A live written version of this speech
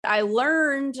I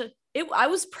learned it. I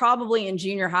was probably in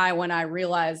junior high when I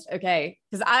realized, okay,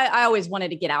 because I always wanted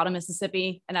to get out of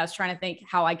Mississippi and I was trying to think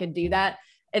how I could do that.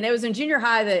 And it was in junior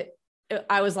high that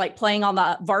I was like playing on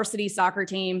the varsity soccer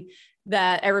team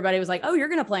that everybody was like, oh, you're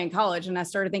going to play in college. And I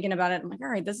started thinking about it. I'm like, all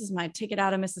right, this is my ticket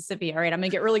out of Mississippi. All right, I'm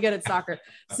going to get really good at soccer.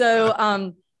 So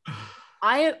I'm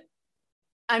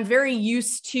very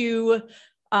used to,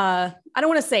 I don't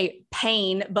want to say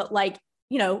pain, but like,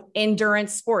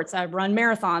 endurance sports. I run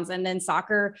marathons and then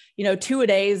soccer,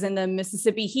 2-a-days in the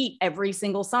Mississippi heat every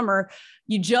single summer.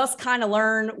 You just kind of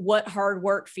learn what hard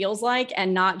work feels like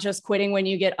and not just quitting when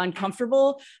you get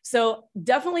uncomfortable. So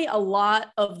definitely a lot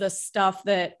of the stuff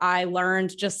that I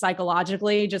learned just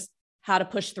psychologically, just how to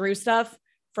push through stuff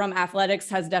from athletics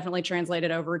has definitely translated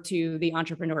over to the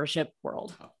entrepreneurship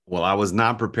world. Well, I was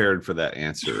not prepared for that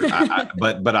answer,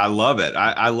 but I love it.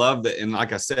 I love that. And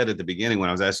like I said at the beginning, when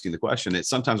I was asking the question, it's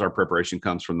sometimes our preparation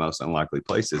comes from most unlikely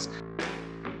places.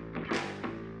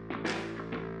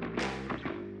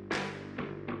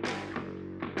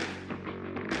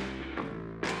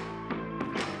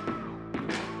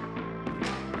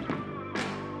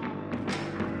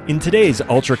 In today's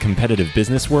ultra-competitive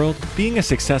business world, being a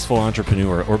successful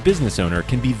entrepreneur or business owner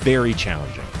can be very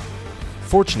challenging.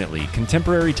 Fortunately,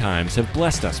 contemporary times have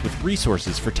blessed us with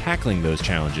resources for tackling those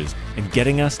challenges and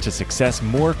getting us to success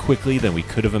more quickly than we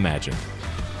could have imagined.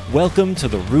 Welcome to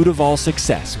The Root of All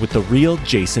Success with the real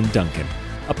Jason Duncan,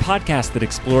 a podcast that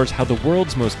explores how the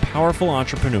world's most powerful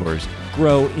entrepreneurs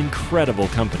grow incredible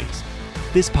companies.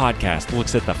 This podcast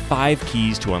looks at the 5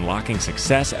 keys to unlocking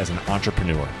success as an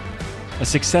entrepreneur. A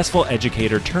successful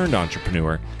educator turned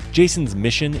entrepreneur, Jason's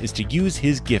mission is to use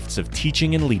his gifts of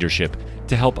teaching and leadership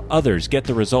to help others get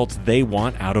the results they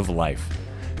want out of life.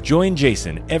 Join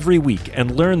Jason every week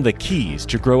and learn the keys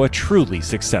to grow a truly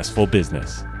successful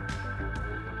business.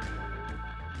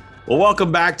 Well,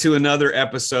 welcome back to another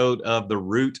episode of The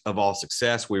Root of All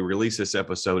Success. We release this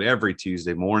episode every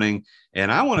Tuesday morning,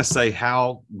 and I want to say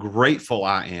how grateful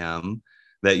I am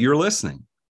that you're listening.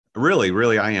 Really,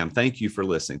 really, I am. Thank you for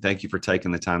listening. Thank you for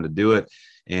taking the time to do it.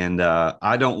 And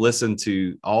I don't listen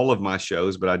to all of my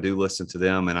shows, but I do listen to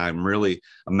them. And I'm really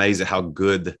amazed at how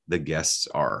good the guests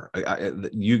are.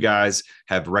 You guys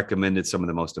have recommended some of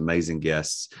the most amazing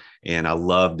guests. And I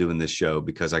love doing this show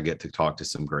because I get to talk to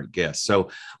some great guests. So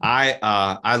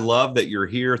I love that you're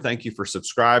here. Thank you for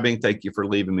subscribing. Thank you for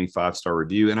leaving me 5-star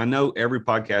review. And I know every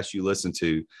podcast you listen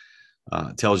to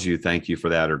tells you thank you for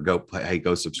that, or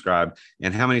go subscribe.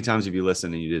 And how many times have you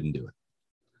listened and you didn't do it?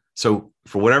 So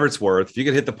for whatever it's worth, if you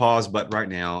could hit the pause button right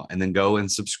now and then go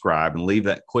and subscribe and leave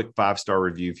that quick 5-star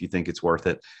review if you think it's worth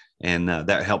it. And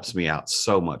that helps me out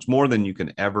so much more than you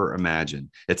can ever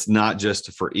imagine. It's not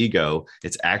just for ego.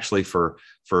 It's actually for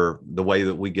the way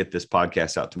that we get this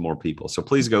podcast out to more people. So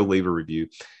please go leave a review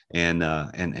and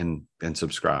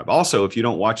subscribe. Also, if you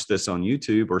don't watch this on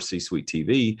YouTube or C-Suite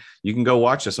TV, you can go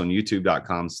watch us on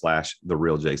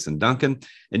youtube.com/TheRealJasonDuncan.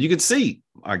 And you can see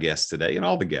our guests today and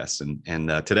all the guests.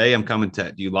 And today I'm coming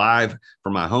to you live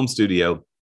from my home studio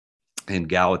in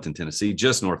Gallatin, Tennessee,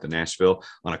 just north of Nashville,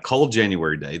 on a cold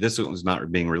January day. This one was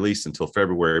not being released until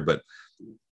February, but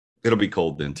it'll be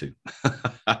cold then too.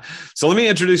 So let me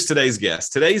introduce today's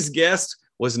guest. Today's guest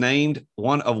was named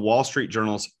one of Wall Street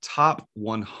Journal's top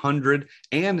 100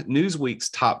 and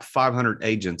Newsweek's top 500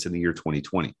 agents in the year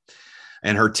 2020.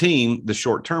 And her team, the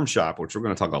Short Term Shop, which we're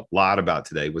going to talk a lot about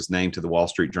today, was named to the Wall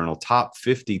Street Journal top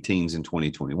 50 teams in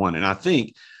 2021. And I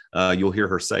think you'll hear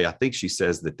her say, I think she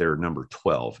says that they're number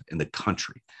 12 in the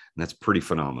country. And that's pretty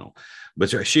phenomenal. But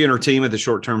she and her team at the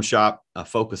Short Term Shop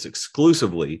focus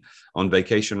exclusively on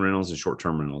vacation rentals and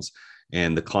short-term rentals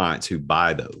and the clients who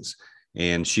buy those.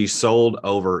 And she sold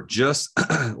over just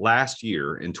last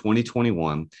year in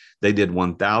 2021, they did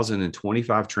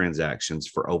 1,025 transactions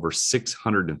for over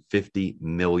 $650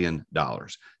 million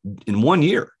in 1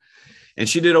 year. And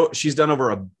she's done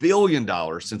over $1 billion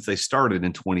since they started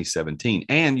in 2017.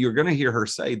 And you're going to hear her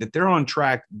say that they're on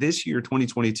track this year,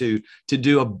 2022, to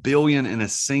do $1 billion in a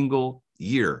single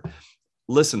year.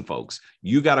 Listen, folks,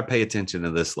 you got to pay attention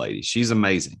to this lady. She's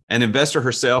amazing. An investor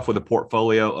herself with a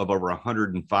portfolio of over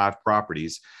 105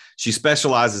 properties, she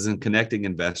specializes in connecting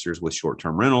investors with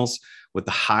short-term rentals with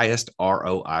the highest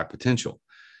ROI potential.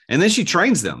 And then she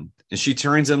trains them. And she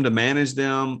trains them to manage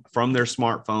them from their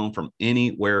smartphone from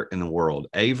anywhere in the world.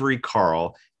 Avery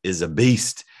Carl is a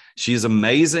beast. She is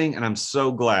amazing, and I'm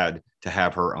so glad to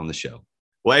have her on the show.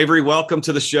 Well, Avery, welcome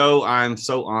to the show. I'm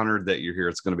so honored that you're here.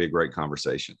 It's going to be a great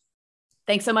conversation.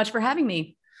 Thanks so much for having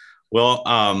me. Well,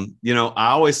 I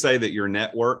always say that your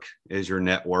network is your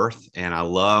net worth, and I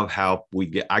love how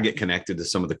I get connected to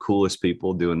some of the coolest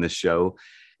people doing this show.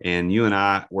 And you and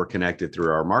I were connected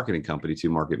through our marketing company, To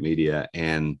Market Media.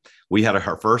 And we had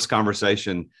our first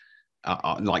conversation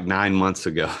like 9 months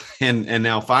ago. And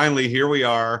now finally here we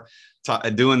are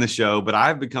doing the show, but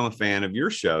I've become a fan of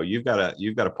your show. You've got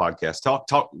a podcast.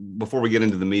 Talk before we get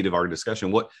into the meat of our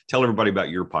discussion. Tell everybody about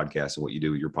your podcast and what you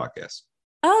do with your podcast.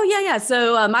 Oh, yeah.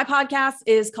 So my podcast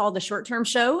is called The Short Term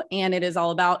Show, and it is all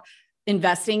about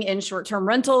investing in short-term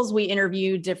rentals. We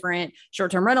interview different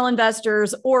short-term rental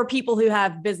investors or people who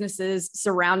have businesses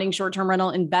surrounding short-term rental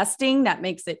investing. That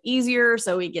makes it easier.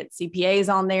 So we get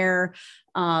CPAs on there,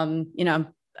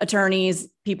 attorneys,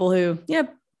 people who,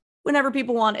 whenever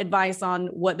people want advice on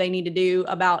what they need to do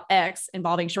about X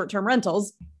involving short-term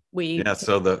rentals,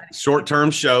 so the Short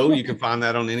Term Show, you can find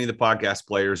that on any of the podcast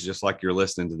players, just like you're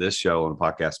listening to this show on a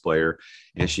podcast player.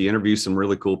 And she interviews some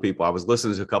really cool people. I was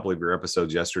listening to a couple of your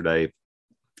episodes yesterday,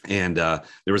 and there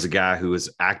was a guy who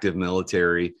was active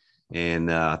military, and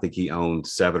I think he owned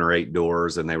 7 or 8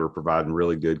 doors, and they were providing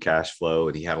really good cash flow,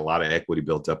 and he had a lot of equity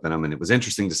built up in them. And it was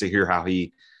interesting to hear how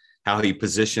he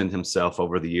positioned himself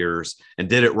over the years and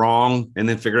did it wrong and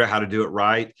then figured out how to do it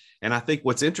right. And I think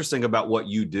what's interesting about what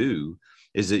you do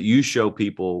is that you show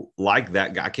people like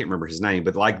that guy, I can't remember his name,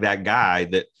 but like that guy,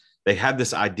 that they have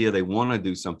this idea, they want to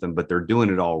do something, but they're doing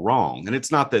it all wrong. And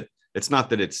it's not that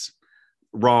it's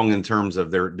wrong in terms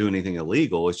of they're doing anything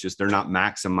illegal. It's just they're not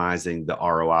maximizing the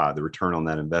ROI, the return on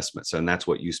that investment. So, and that's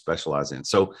what you specialize in.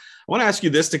 So I want to ask you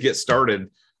this to get started.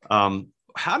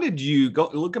 How did you go,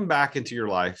 looking back into your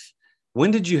life,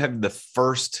 when did you have the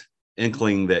first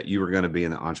inkling that you were going to be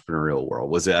in the entrepreneurial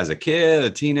world? Was it as a kid, a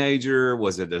teenager?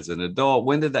 Was it as an adult?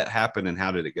 When did that happen and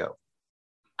how did it go?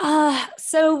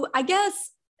 So I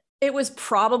guess it was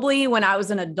probably when I was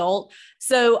an adult.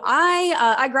 So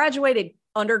I graduated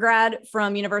undergrad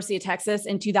from University of Texas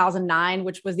in 2009,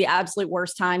 which was the absolute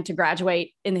worst time to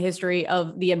graduate in the history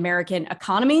of the American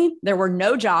economy. There were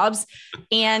no jobs.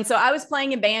 And so I was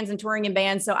playing in bands and touring in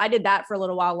bands. So I did that for a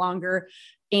little while longer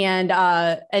and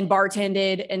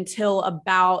bartended until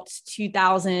about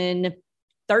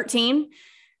 2013.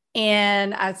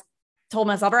 And I told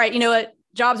myself, all right, you know what?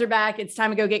 Jobs are back. It's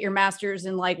time to go get your master's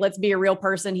and let's be a real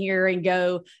person here and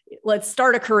let's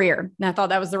start a career. And I thought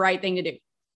that was the right thing to do.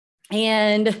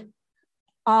 And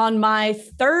on my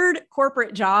third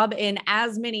corporate job in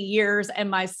as many years and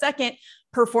my second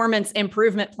performance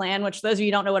improvement plan, which those of you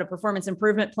who don't know what a performance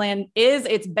improvement plan is,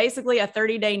 it's basically a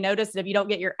 30-day notice that if you don't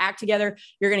get your act together,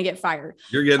 you're going to get fired.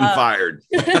 You're getting fired.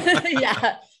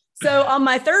 Yeah. So on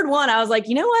my third one, I was like,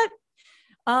 you know what?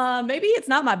 Maybe it's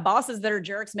not my bosses that are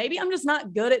jerks. Maybe I'm just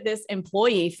not good at this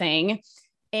employee thing.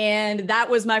 And that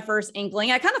was my first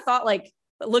inkling. I kind of thought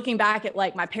looking back at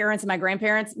my parents and my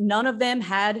grandparents, none of them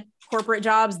had corporate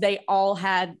jobs. They all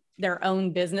had their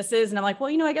own businesses. And I'm like, well,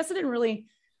 I guess I didn't really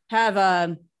have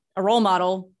a role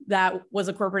model that was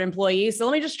a corporate employee. So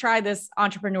let me just try this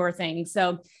entrepreneur thing.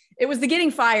 So it was the getting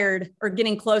fired or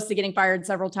getting close to getting fired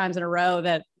several times in a row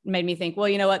that made me think, well,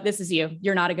 you know what? This is you.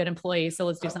 You're not a good employee. So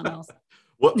let's do something else.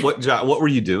 What job? What were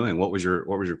you doing? What was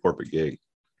your corporate gig?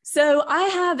 So I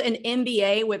have an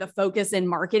MBA with a focus in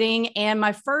marketing, and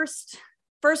my first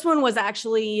one was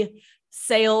actually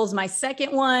sales. My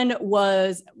second one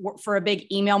was for a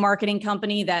big email marketing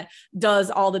company that does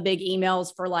all the big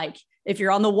emails for if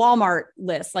you're on the Walmart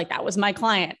list, that was my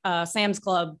client, Sam's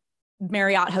Club,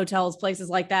 Marriott hotels, places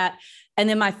like that. And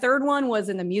then my third one was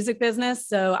in the music business.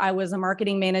 So I was a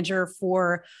marketing manager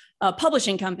for a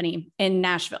publishing company in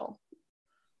Nashville.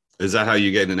 Is that how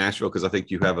you get into Nashville? Because I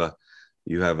think you have a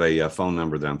phone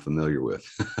number that I'm familiar with.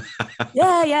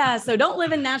 Yeah. So don't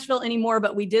live in Nashville anymore,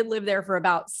 but we did live there for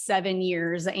about 7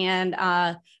 years.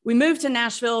 And we moved to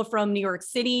Nashville from New York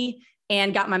City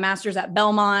and got my master's at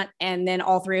Belmont. And then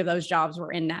all 3 of those jobs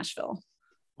were in Nashville.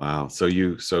 Wow. So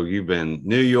you've been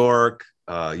New York,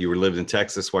 you were lived in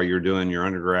Texas while you were doing your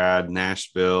undergrad,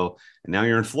 Nashville, and now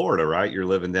you're in Florida, right? You're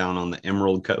living down on the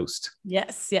Emerald Coast.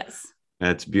 Yes.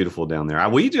 It's beautiful down there.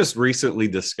 We just recently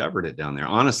discovered it down there.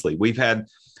 Honestly,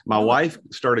 my wife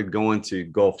started going to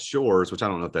Gulf Shores, which I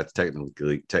don't know if that's technically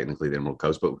the Emerald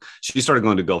Coast, but she started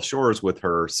going to Gulf Shores with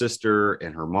her sister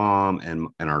and her mom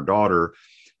and our daughter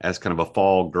as kind of a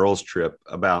fall girls trip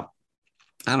about,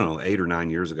 I don't know, 8 or 9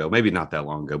 years ago, maybe not that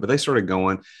long ago, but they started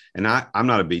going, and I'm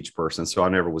not a beach person, so I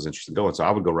never was interested in going. So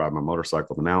I would go ride my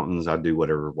motorcycle in the mountains. I'd do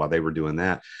whatever while they were doing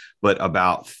that. But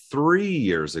about 3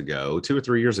 years ago, 2 or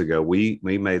 3 years ago, we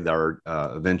made our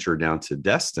venture down to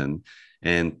Destin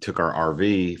and took our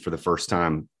RV for the first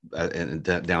time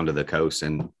down to the coast.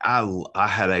 And I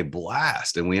had a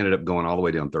blast, and we ended up going all the way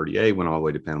down 38, went all the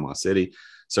way to Panama City.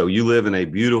 So you live in a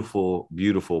beautiful,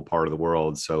 beautiful part of the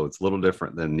world. So it's a little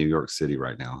different than New York City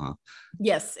right now, huh?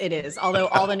 Yes, it is. Although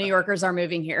all the New Yorkers are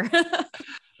moving here.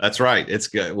 That's right. It's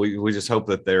good. We just hope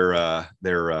that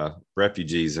they're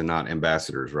refugees and not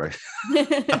ambassadors, right?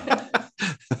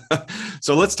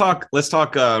 So let's talk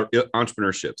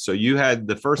entrepreneurship. So you had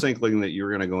the first inkling that you were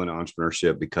going to go into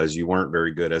entrepreneurship because you weren't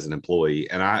very good as an employee.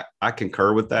 And I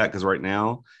concur with that, because right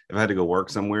now, if I had to go work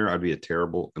somewhere, I'd be a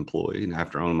terrible employee. And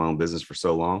after owning my own business for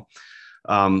so long,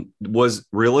 was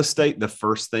real estate the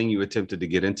first thing you attempted to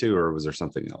get into, or was there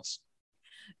something else?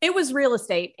 It was real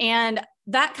estate. And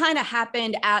that kind of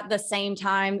happened at the same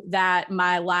time that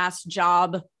my last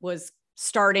job was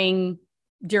starting,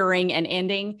 during, and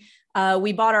ending.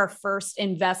 We bought our first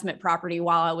investment property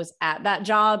while I was at that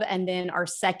job. And then our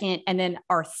second, and then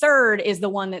our third is the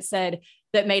one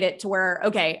that made it to where,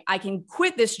 okay, I can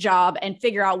quit this job and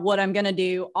figure out what I'm going to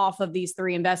do off of these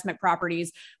 3 investment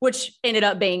properties, which ended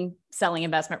up being selling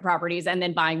investment properties and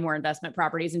then buying more investment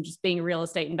properties and just being a real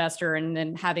estate investor and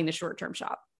then having the short-term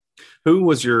shop. Who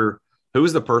was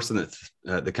the person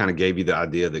that kind of gave you the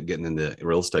idea that getting into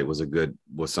real estate was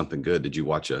something good? Did you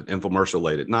watch an infomercial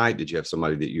late at night? Did you have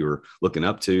somebody that you were looking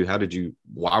up to?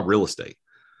 Why real estate?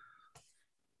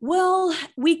 Well,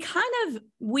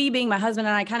 we being my husband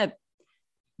and I kind of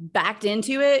backed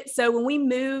into it. So when we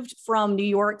moved from New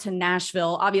York to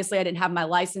Nashville, obviously I didn't have my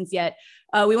license yet.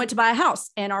 We went to buy a house,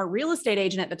 and our real estate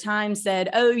agent at the time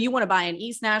said, "Oh, you want to buy in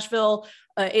East Nashville?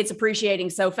 It's appreciating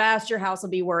so fast. Your house will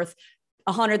be worth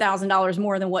 $100,000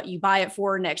 more than what you buy it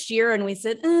for next year." And we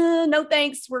said, "No,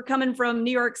 thanks. We're coming from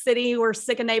New York City. We're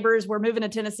sick of neighbors. We're moving to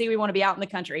Tennessee. We want to be out in the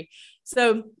country."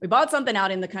 So we bought something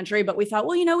out in the country, but we thought,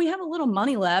 well, we have a little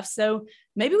money left, so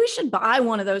maybe we should buy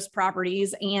one of those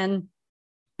properties and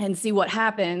see what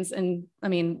happens. And I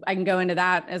mean, I can go into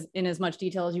that in as much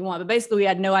detail as you want, but basically we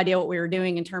had no idea what we were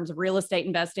doing in terms of real estate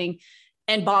investing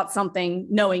and bought something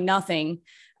knowing nothing.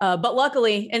 But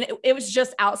luckily, and it was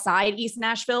just outside East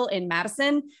Nashville in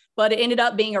Madison, but it ended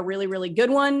up being a really, really good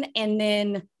one. And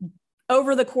then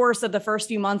over the course of the first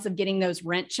few months of getting those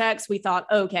rent checks, we thought,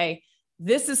 okay,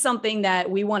 this is something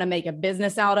that we want to make a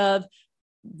business out of.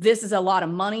 This is a lot of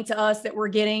money to us that we're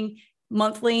getting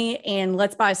monthly, and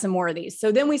let's buy some more of these.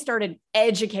 So then we started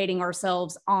educating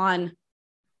ourselves on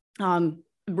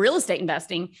real estate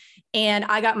investing. And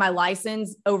I got my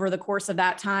license over the course of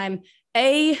that time,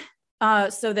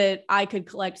 so that I could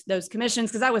collect those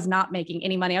commissions, because I was not making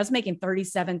any money. I was making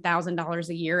 $37,000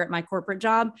 a year at my corporate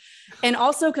job. And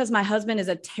also because my husband is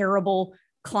a terrible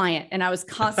client, and I was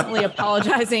constantly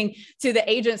apologizing to the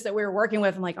agents that we were working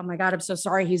with. I'm like, "Oh my God, I'm so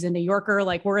sorry. He's a New Yorker.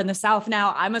 Like, we're in the South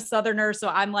now. I'm a Southerner." So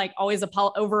I'm like always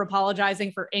over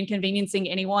apologizing for inconveniencing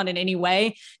anyone in any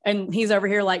way. And he's over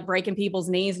here like breaking people's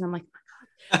knees. And I'm like,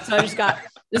 "Oh my God." So I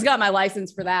just got my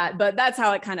license for that. But that's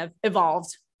how it kind of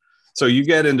evolved. So you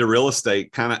get into real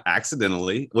estate kind of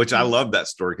accidentally, which I love that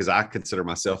story, because I consider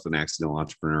myself an accidental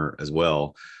entrepreneur as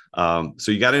well.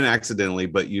 So you got in accidentally,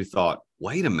 but you thought,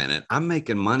 wait a minute, I'm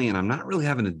making money and I'm not really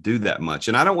having to do that much.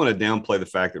 And I don't want to downplay the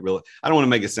fact that I don't want to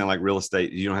make it sound like real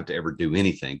estate, you don't have to ever do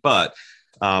anything. But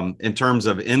in terms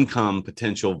of income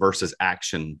potential versus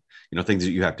action, things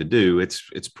that you have to do,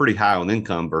 it's pretty high on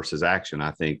income versus action,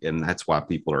 I think. And that's why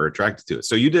people are attracted to it.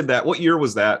 So you did that. What year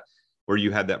was that where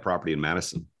you had that property in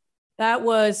Madison? That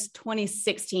was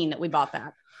 2016 that we bought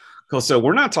that. Cool. So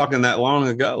we're not talking that long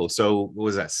ago. So what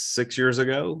was that, 6 years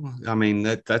ago? I mean,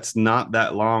 that's not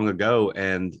that long ago.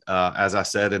 And as I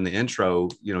said in the intro,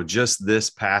 just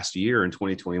this past year in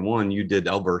 2021, you did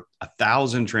over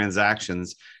 1,000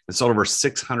 transactions and sold over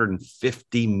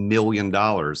 $650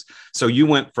 million. So you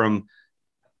went from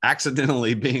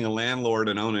accidentally being a landlord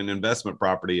and owning an investment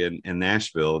property in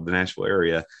Nashville, the Nashville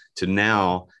area, to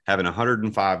now having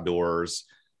 105 doors,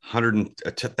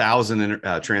 100,000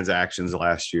 transactions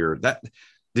last year.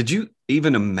 Did you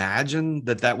even imagine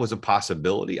that was a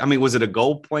possibility? I mean, was it a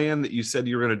goal plan that you said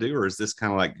you were going to do, or is this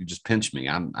kind of like, you just pinch me?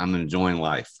 I'm enjoying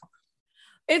life.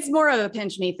 It's more of a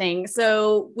pinch me thing.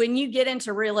 So when you get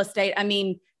into real estate, I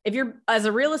mean, if you're as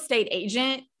a real estate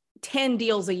agent, 10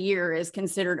 deals a year is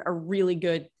considered a really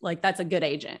good, that's a good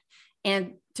agent.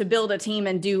 And to build a team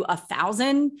and do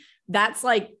 1,000, that's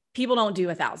like, people don't do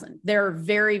 1,000. There are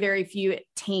very, very few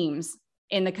teams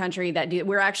in the country that do.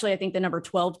 We're actually, I think, the number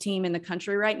 12 team in the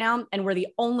country right now. And we're the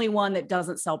only one that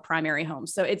doesn't sell primary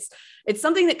homes. So it's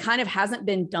something that kind of hasn't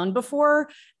been done before.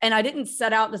 And I didn't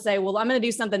set out to say, well, I'm going to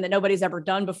do something that nobody's ever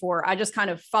done before. I just kind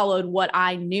of followed what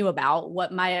I knew about,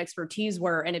 what my expertise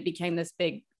were. And it became this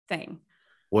big thing.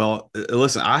 Well,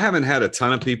 listen, I haven't had a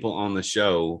ton of people on the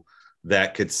show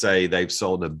that could say they've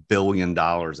sold $1 billion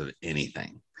of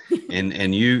anything.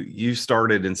 and you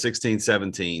started in 16,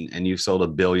 17, and you sold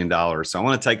 $1 billion. So I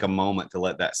want to take a moment to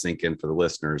let that sink in for the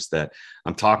listeners that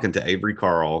I'm talking to Avery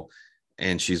Carl,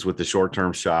 and she's with the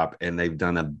short-term shop, and they've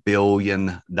done $1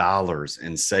 billion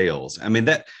in sales. I mean,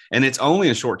 that, and it's only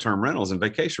in short-term rentals and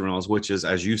vacation rentals, which is,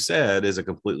 as you said, is a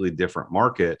completely different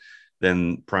market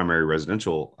than primary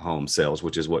residential home sales,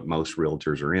 which is what most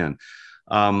realtors are in.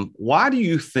 Why do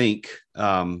you think,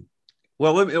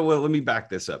 let me back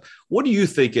this up. What do you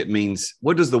think it means?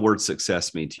 What does the word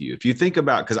success mean to you? If you think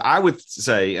about, because I would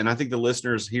say, and I think the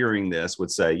listeners hearing this would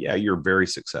say, yeah, you're very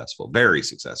successful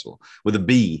with a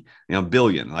B,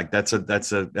 billion. Like that's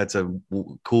a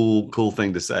cool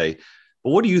thing to say. But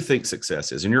what do you think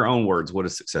success is? In your own words, what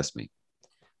does success mean?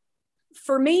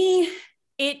 For me,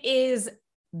 it is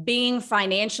being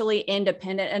financially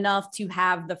independent enough to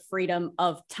have the freedom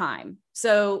of time.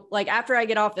 So like after I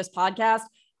get off this podcast,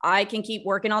 I can keep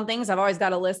working on things. I've always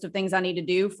got a list of things I need to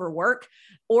do for work,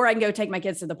 or I can go take my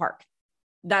kids to the park.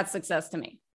 That's success to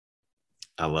me.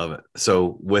 I love it.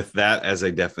 So with that as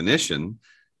a definition,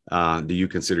 do you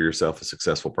consider yourself a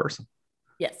successful person?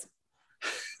 Yes.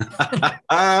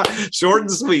 Short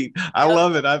and sweet. I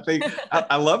love it. I think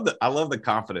I love the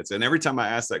confidence. And every time I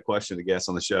ask that question to guests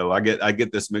on the show, I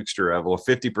get this mixture of, well,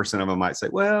 50% of them might say,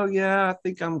 well, yeah, I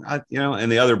think and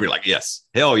the other be like, yes,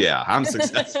 hell yeah, I'm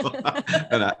successful.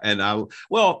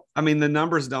 Well, I mean, the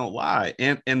numbers don't lie.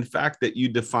 And the fact that you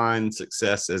define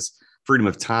success as freedom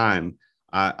of time,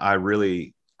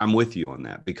 I'm with you on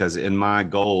that, because in my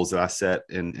goals that I set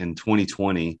in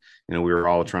 2020, we were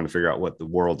all trying to figure out what the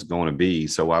world's going to be.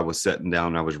 So I was sitting down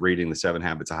and I was reading The 7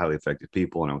 Habits of Highly Effective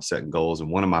People, and I was setting goals.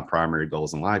 And one of my primary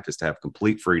goals in life is to have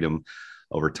complete freedom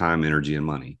over time, energy, and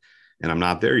money. And I'm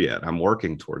not there yet. I'm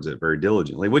working towards it very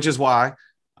diligently, which is why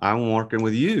I'm working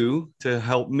with you to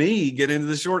help me get into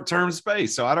the short-term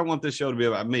space. So I don't want this show to be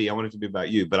about me. I want it to be about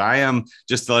you, but I am,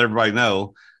 just to let everybody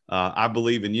know, I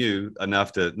believe in you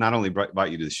enough to not only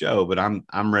invite you to the show, but I'm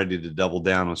ready to double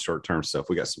down on short-term stuff.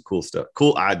 We got some cool stuff,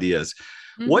 cool ideas.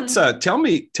 Mm-hmm.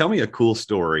 Tell me a cool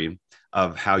story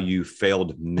of how you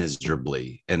failed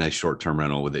miserably in a short-term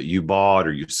rental with it you bought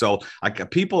or you sold.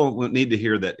 Like, people need to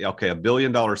hear that, okay, $1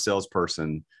 billion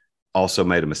salesperson also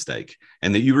made a mistake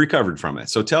and that you recovered from it.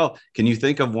 So can you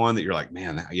think of one that you're like,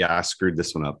 man, yeah, I screwed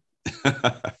this one up?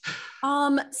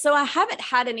 So I haven't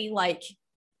had any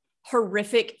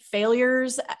horrific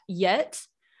failures yet.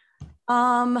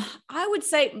 I would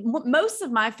say most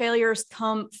of my failures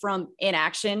come from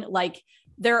inaction. Like,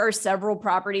 there are several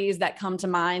properties that come to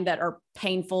mind that are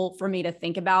painful for me to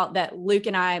think about, that Luke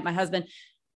and I, my husband,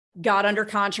 got under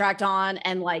contract on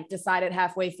and decided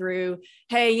halfway through,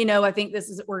 hey, I think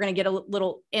we're going to get a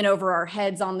little in over our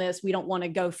heads on this. We don't want to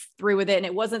go through with it. And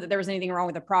it wasn't that there was anything wrong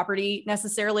with the property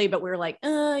necessarily, but we were like,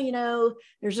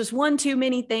 there's just one too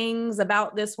many things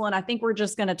about this one. I think we're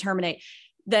just going to terminate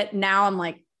that. Now I'm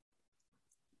like,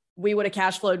 we would have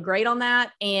cash flowed great on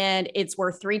that. And it's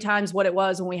worth 3 times what it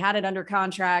was when we had it under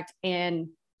contract. And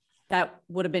that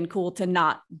would have been cool to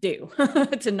not do,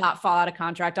 to not fall out of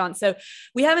contract on. So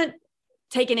we haven't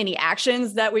taken any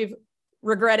actions that we've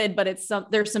regretted, but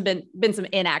there's been some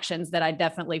inactions that I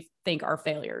definitely think are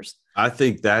failures. I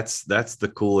think that's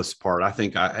the coolest part. I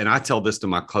think I tell this to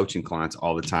my coaching clients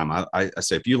all the time. I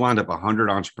say, if you lined up 100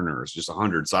 entrepreneurs, just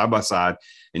 100 side by side,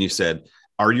 and you said,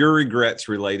 are your regrets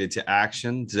related to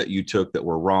actions that you took that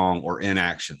were wrong, or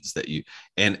inactions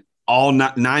and all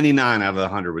 99 out of the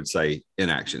 100 would say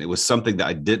inaction. It was something that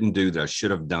I didn't do that I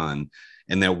should have done.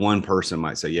 And that one person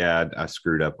might say, yeah, I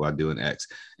screwed up while doing X.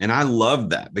 And I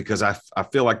love that, because I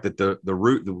feel like that the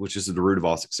root, which is the root of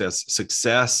all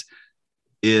success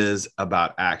is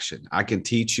about action. I can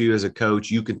teach you as a coach.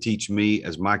 You can teach me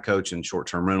as my coach in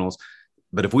short-term rentals.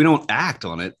 But if we don't act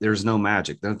on it, there's no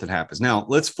magic. Nothing happens. Now,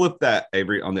 let's flip that,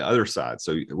 Avery, on the other side.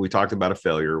 So we talked about a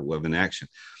failure with an action.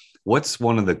 What's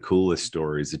one of the coolest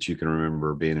stories that you can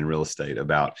remember being in real estate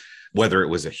about, whether it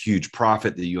was a huge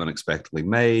profit that you unexpectedly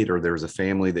made, or there was a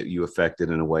family that you affected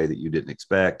in a way that you didn't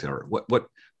expect? Or what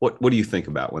do you think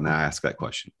about when I ask that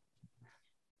question?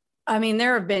 I mean,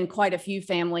 there have been quite a few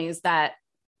families that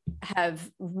have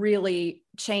really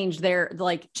changed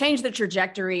the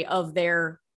trajectory of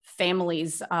their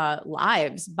families'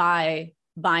 lives by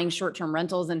buying short-term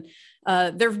rentals. And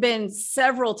there've been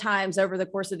several times over the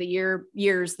course of the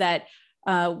years that,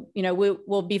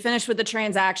 we'll be finished with the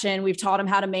transaction. We've taught them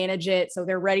how to manage it, so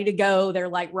they're ready to go. They're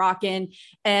rocking,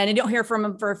 and I don't hear from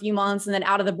them for a few months. And then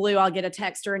out of the blue, I'll get a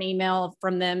text or an email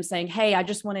from them saying, hey, I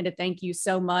just wanted to thank you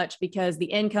so much, because the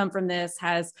income from this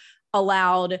has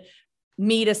allowed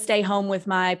me to stay home with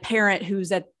my parent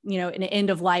who's at, an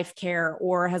end of life care,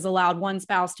 or has allowed one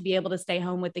spouse to be able to stay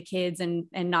home with the kids and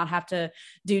not have to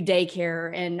do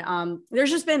daycare. And there's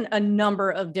just been a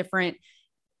number of different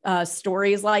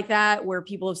stories like that where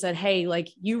people have said, hey, like,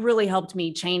 you really helped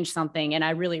me change something. And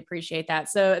I really appreciate that.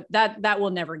 So that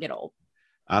will never get old.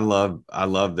 I love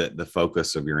that the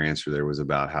focus of your answer there was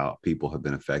about how people have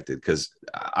been affected, because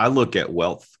I look at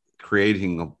wealth,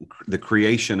 creating the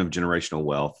creation of generational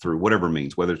wealth through whatever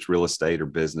means, whether it's real estate or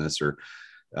business or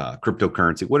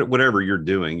cryptocurrency, whatever you're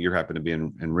doing. You happen to be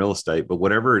in real estate, but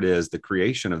whatever it is, the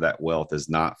creation of that wealth is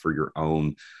not for your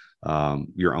own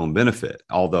benefit,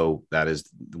 although that is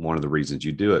one of the reasons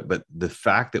you do it. But the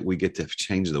fact that we get to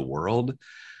change the world,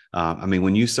 I mean,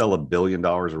 when you sell $1 billion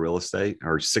of real estate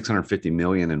or 650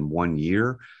 million in 1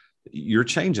 year, you're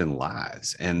changing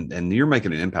lives, and you're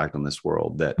making an impact on this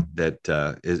world that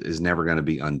is never going to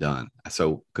be undone.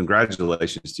 So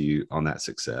congratulations to you on that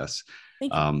success.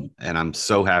 Thank you. And I'm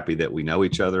so happy that we know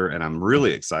each other, and I'm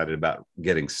really excited about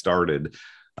getting started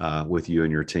with you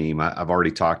and your team. I've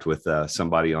already talked with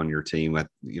somebody on your team, a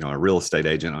real estate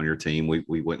agent on your team.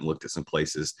 We went and looked at some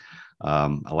places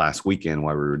last weekend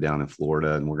while we were down in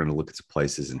Florida, and we're going to look at some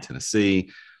places in Tennessee,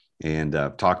 and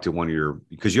talk to one of your,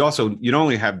 because you don't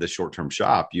only have the short-term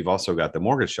shop, you've also got the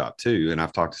mortgage shop too. And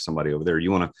I've talked to somebody over there.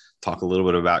 You want to talk a little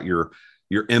bit about your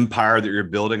empire that you're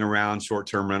building around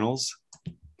short-term rentals?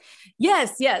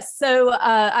 Yes. So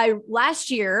last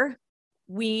year,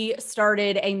 we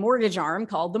started a mortgage arm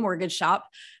called the Mortgage Shop,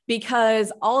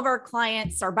 because all of our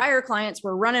clients, our buyer clients,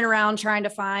 were running around trying to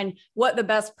find what the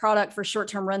best product for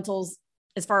short-term rentals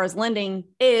as far as lending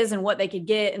is and what they could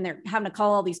get. And they're having to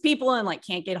call all these people and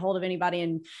can't get a hold of anybody.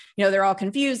 And, they're all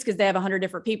confused because they have 100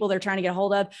 different people they're trying to get a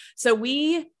hold of. So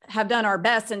we have done our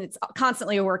best, and it's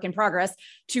constantly a work in progress,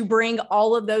 to bring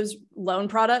all of those loan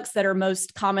products that are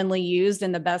most commonly used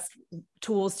and the best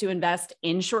tools to invest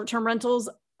in short-term rentals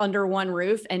under one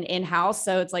roof and in-house.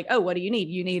 So it's like, oh, what do you need?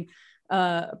 You need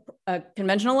a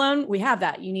conventional loan. We have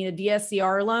that. You need a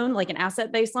DSCR loan, like an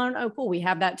asset-based loan. Oh, cool. We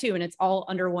have that too. And it's all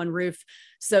under one roof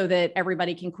so that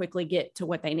everybody can quickly get to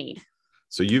what they need.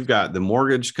 So you've got the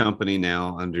mortgage company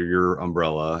now under your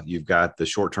umbrella. You've got the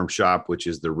short-term shop, which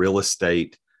is the real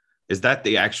estate. Is that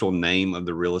the actual name of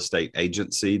the real estate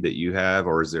agency that you have,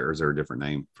 or is there a different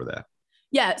name for that?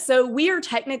 Yeah. So we are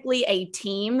technically a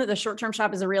team. The short-term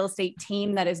shop is a real estate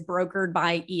team that is brokered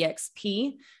by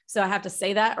EXP. So I have to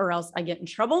say that or else I get in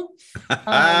trouble.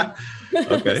 Okay.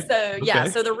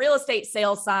 So the real estate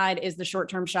sales side is the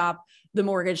short-term shop. The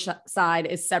mortgage side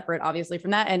is separate, obviously,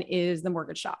 from that, and is the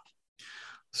mortgage shop.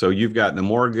 So you've got the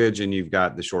mortgage and you've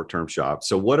got the short-term shop.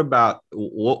 So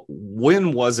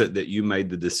when was it that you made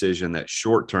the decision that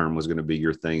short-term was going to be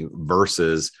your thing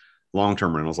versus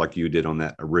long-term rentals like you did on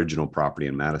that original property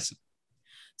in Madison?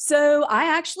 So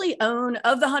I actually own,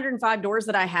 of the 105 doors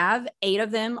that I have, 8 of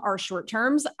them are short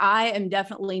terms. I am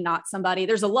definitely not somebody,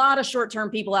 there's a lot of short-term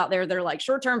people out there that are like,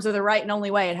 short terms are the right and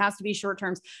only way. It has to be short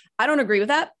terms. I don't agree with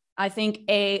that. I think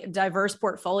a diverse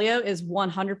portfolio is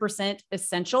 100%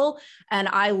 essential. And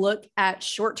I look at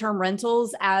short-term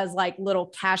rentals as like little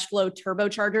cash flow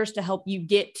turbochargers to help you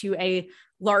get to a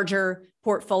larger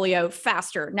portfolio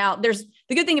faster. Now, there's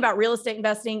the good thing about real estate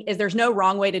investing is there's no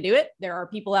wrong way to do it. There are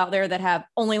people out there that have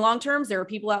only long terms. There are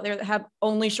people out there that have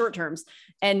only short terms,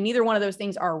 and neither one of those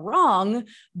things are wrong.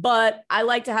 But I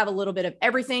like to have a little bit of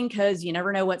everything because you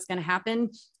never know what's going to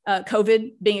happen.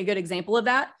 COVID being a good example of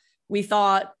that. We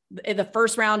thought in the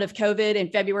first round of COVID in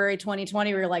February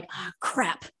 2020, we were like, oh,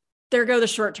 crap. There go the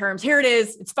short terms. Here it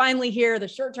is. It's finally here. The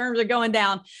short terms are going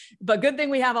down, but good thing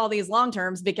we have all these long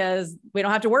terms because we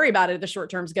don't have to worry about it if the short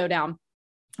terms go down.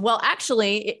 Well,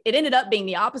 actually, it ended up being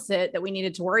the opposite that we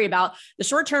needed to worry about. The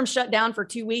short term shut down for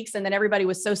 2 weeks, and then everybody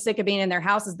was so sick of being in their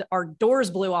houses that our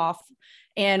doors blew off,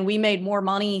 and we made more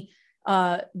money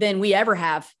than we ever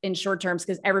have in short terms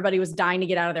because everybody was dying to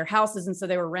get out of their houses, and so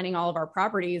they were renting all of our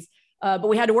properties. But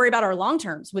we had to worry about our long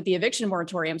terms with the eviction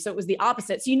moratorium. So it was the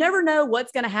opposite. So you never know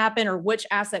what's going to happen or which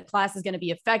asset class is going to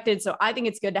be affected. So I think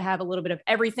it's good to have a little bit of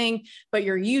everything, but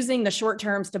you're using the short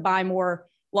terms to buy more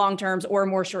long terms or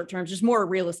more short terms, just more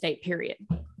real estate, period.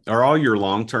 Are all your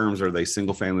long terms, are they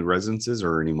single family residences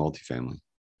or any multifamily?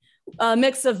 A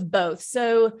mix of both.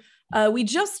 So we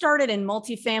just started in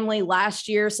multifamily last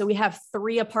year. So we have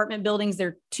 3 apartment buildings. There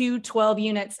are 2 12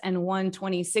 units and 1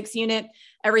 26 unit.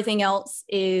 Everything else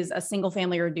is a single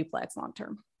family or a duplex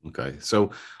long-term. Okay.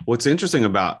 So what's interesting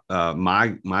about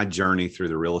my journey through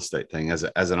the real estate thing as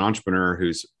an entrepreneur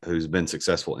who's been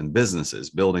successful in businesses,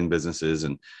 building businesses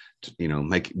and,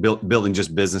 building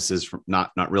just businesses from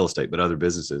not real estate, but other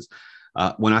businesses.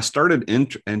 When I started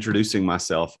introducing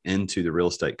myself into the real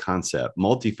estate concept,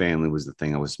 multifamily was the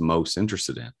thing I was most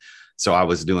interested in. So I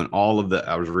was doing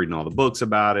I was reading all the books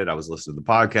about it. I was listening to the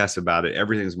podcasts about it.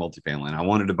 Everything's multifamily. And I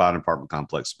wanted to buy an apartment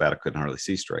complex, but I couldn't hardly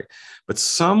see straight. But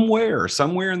somewhere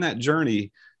in that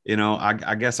journey,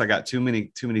 I guess I got too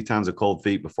many times of cold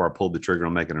feet before I pulled the trigger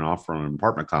on making an offer on an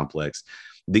apartment complex.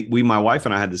 My wife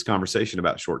and I had this conversation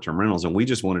about short-term rentals, and we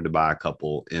just wanted to buy a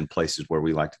couple in places where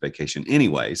we like to vacation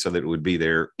anyway, so that it would be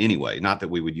there anyway. Not that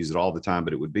we would use it all the time,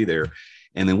 but it would be there.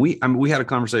 And then we had a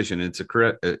conversation, and it's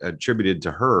attributed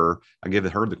to her. I give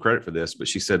her the credit for this, but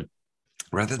she said,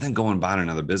 rather than go and buy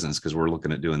another business, because we're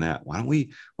looking at doing that, why don't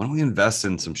we invest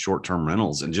in some short-term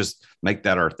rentals and just make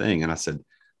that our thing? And I said,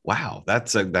 wow,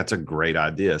 that's a great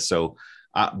idea. So,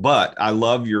 but I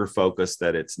love your focus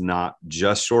that it's not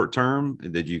just short-term,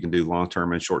 that you can do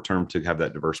long-term and short-term to have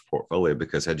that diverse portfolio,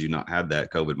 because had you not had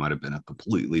that, COVID might've been a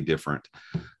completely different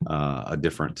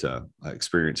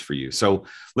experience for you. So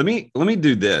let me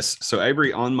do this. So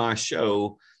Avery, on my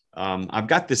show, I've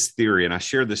got this theory, and I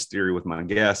share this theory with my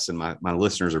guests, and my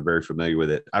listeners are very familiar with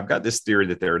it. I've got this theory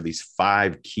that there are these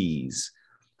 5 keys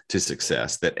to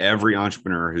success that every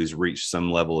entrepreneur who's reached some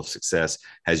level of success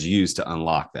has used to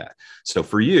unlock that. So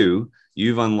for you,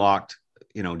 you've unlocked,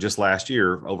 just last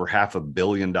year, over $500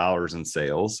 million in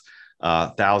sales,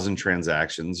 1,000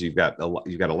 transactions. You've got a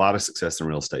lot of success in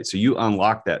real estate. So you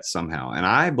unlocked that somehow. And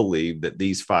I believe that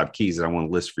these 5 keys that I want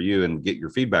to list for you and get your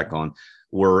feedback on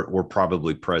were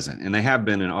probably present. And they have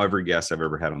been in every guest I've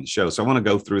ever had on the show. So I want to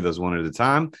go through those one at a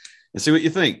time and see what you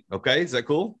think. Okay. Is that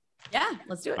cool? Yeah,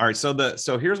 let's do it. All right.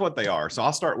 So here's what they are. So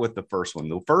I'll start with the first one.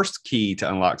 The first key to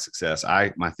unlock success,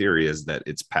 my theory is that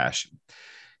it's passion.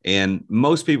 And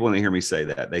most people, when they hear me say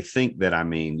that, they think that I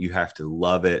mean you have to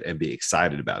love it and be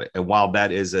excited about it. And while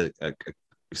that is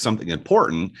something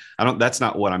important, that's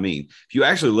not what I mean. If you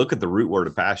actually look at the root word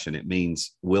of passion, it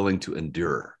means willing to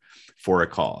endure for a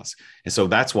cause. And so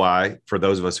that's why, for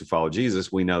those of us who follow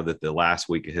Jesus, we know that the last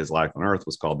week of his life on earth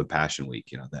was called the Passion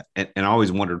Week, that. And I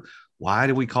always wondered, why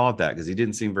do we call it that? Because he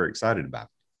didn't seem very excited about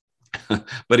it,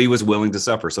 but he was willing to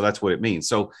suffer. So that's what it means.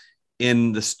 So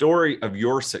in the story of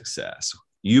your success,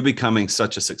 you becoming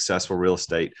such a successful real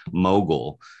estate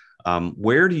mogul,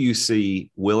 where do you see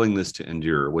willingness to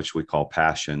endure, which we call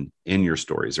passion, in your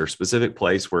story? Is there a specific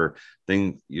place where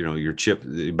your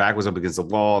back was up against the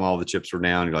wall and all the chips were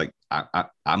down? You're like,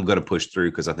 I'm going to push through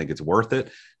because I think it's worth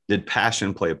it. Did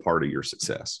passion play a part of your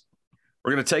success?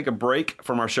 We're going to take a break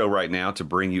from our show right now to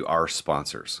bring you our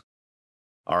sponsors.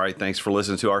 All right. Thanks for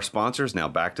listening to our sponsors. Now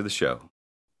back to the show.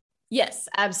 Yes,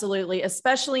 absolutely.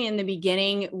 Especially in the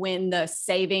beginning when the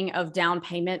saving of down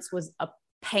payments was a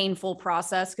painful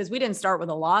process, because we didn't start with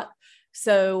a lot.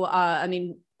 So,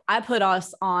 I put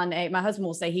us on my husband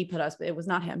will say he put us, but it was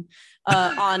not him,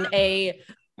 on a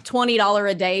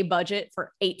 $20 a day budget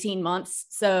for 18 months.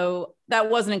 So that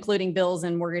wasn't including bills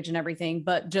and mortgage and everything,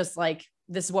 but just like,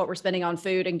 this is what we're spending on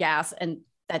food and gas, and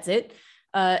that's it.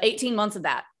 18 months of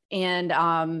that. And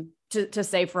to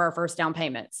save for our first down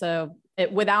payment. So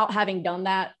without having done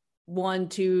that 1,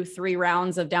 2, 3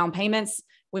 rounds of down payments,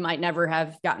 we might never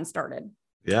have gotten started.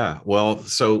 Yeah. Well,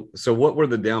 so what were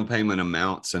the down payment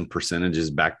amounts and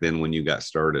percentages back then when you got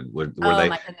started? Were they?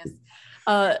 My goodness.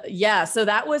 Yeah. So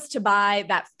that was to buy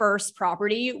that first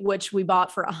property, which we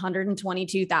bought for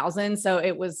 $122,000. So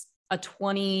it was a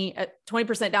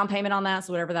 20% down payment on that.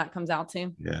 So whatever that comes out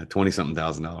to. Yeah. 20 something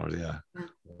 $1,000. Yeah.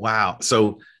 Wow.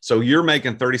 So you're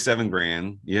making 37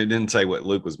 grand. You didn't say what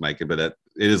Luke was making, but it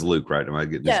is Luke, right? Am I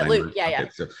getting his name? Luke. Yeah.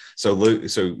 Okay. So Luke,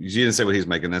 so you didn't say what he's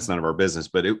making. That's none of our business,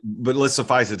 but let's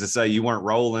suffice it to say you weren't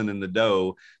rolling in the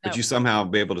dough, but you somehow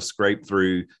be able to scrape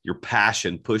through. Your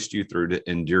passion pushed you through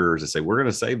to endure, to say, we're going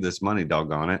to save this money,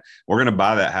 doggone it. We're going to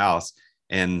buy that house.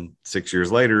 And 6 years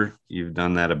later, you've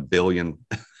done that a billion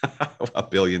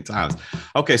times.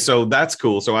 Okay. So that's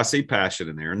cool. So I see passion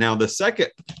in there. Now, the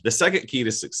second key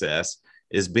to success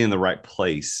is being in the right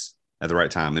place at the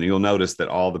right time. And you'll notice that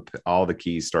all the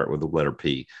keys start with the letter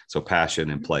P. So passion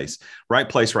and place, right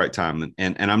place, right time.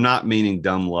 And I'm not meaning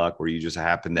dumb luck where you just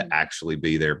happen to actually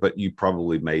be there, but you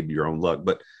probably made your own luck.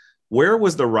 But where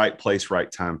was the right place, right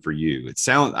time for you? It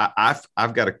sounds,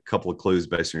 I've got a couple of clues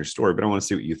based on your story, but I want to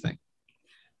see what you think.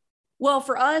 Well,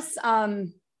 for us,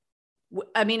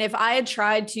 if I had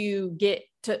tried to get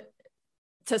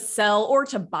to sell or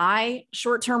to buy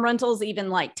short-term rentals,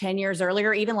 even like 10 years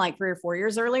earlier, even like 3 or 4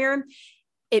 years earlier,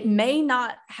 it may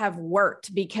not have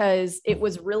worked, because it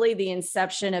was really the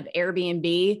inception of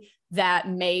Airbnb that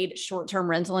made short-term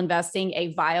rental investing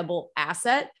a viable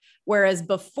asset. Whereas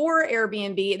before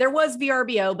Airbnb, there was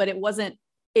VRBO, but it wasn't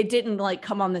it didn't like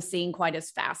come on the scene quite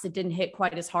as fast. It didn't hit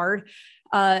quite as hard.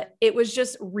 It was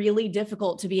just really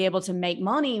difficult to be able to make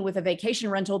money with a vacation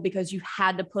rental because you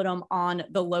had to put them on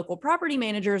the local property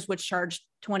managers, which charged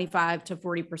 25 to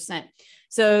 40%.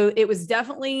 So it was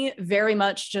definitely very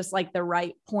much just like the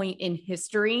right point in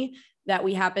history that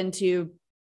we happened to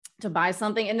buy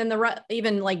something. And then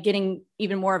even like getting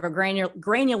even more of a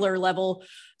granular level.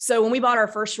 So when we bought our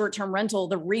first short-term rental,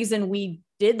 the reason we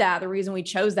did that, the reason we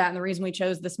chose that, and the reason we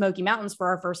chose the Smoky Mountains for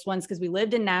our first ones, because we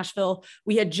lived in Nashville.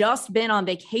 We had just been on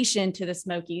vacation to the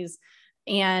Smokies.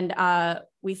 And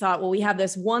we thought, well, we have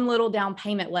this one little down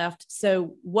payment left.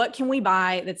 So what can we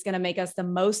buy that's going to make us the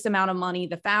most amount of money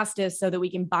the fastest so that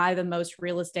we can buy the most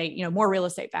real estate, more real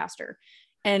estate faster?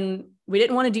 And we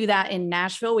didn't want to do that in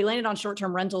Nashville. We landed on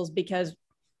short-term rentals because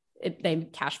they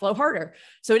cash flow harder.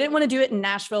 So we didn't want to do it in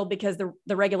Nashville because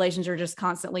the regulations are just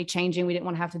constantly changing. We didn't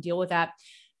want to have to deal with that.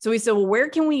 So we said, well, where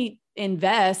can we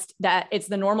invest that it's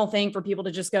the normal thing for people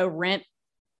to just go rent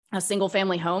a single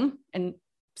family home? And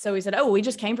so we said, oh, we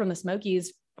just came from the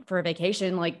Smokies for a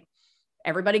vacation. Like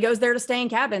everybody goes there to stay in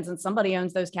cabins and somebody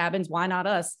owns those cabins. Why not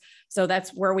us? So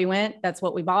that's where we went. That's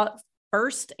what we bought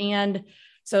first. And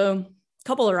so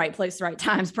couple of right place, right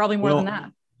times, probably more than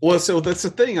that. Well, so that's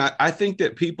the thing. I think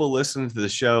that people listening to the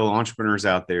show, entrepreneurs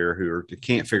out there who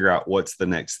can't figure out what's the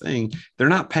next thing, they're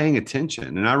not paying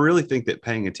attention. And I really think that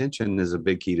paying attention is a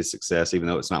big key to success, even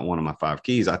though it's not one of my 5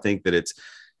 keys. I think that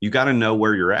you got to know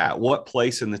where you're at, what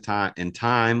place in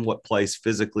time, what place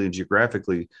physically and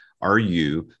geographically are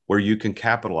you where you can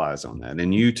capitalize on that.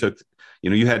 And you took,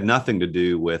 you had nothing to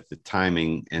do with the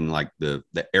timing and like the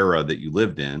era that you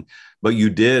lived in, but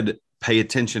you did pay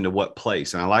attention to what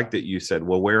place. And I like that you said,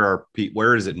 well,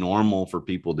 where is it normal for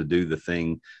people to do the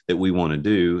thing that we want to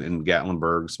do in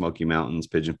Gatlinburg, Smoky Mountains,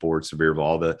 Pigeon Forge, Sevierville,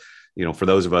 all the, for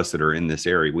those of us that are in this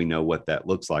area, we know what that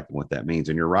looks like and what that means.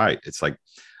 And you're right. It's like,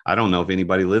 I don't know if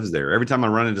anybody lives there. Every time I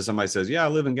run into somebody says, yeah, I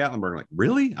live in Gatlinburg. I'm like,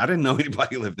 really? I didn't know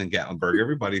anybody lived in Gatlinburg.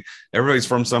 Everybody's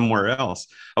from somewhere else.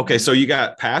 Okay. So you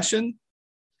got passion,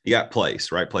 you got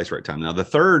place, right time. Now the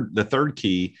third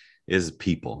key is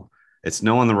people. It's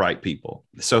knowing the right people.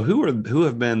 So who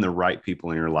have been the right people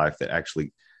in your life that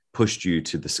actually pushed you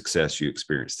to the success you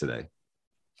experience today?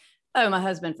 Oh, my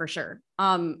husband, for sure.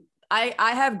 I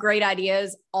have great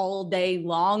ideas all day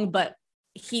long, but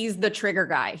he's the trigger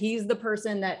guy. He's the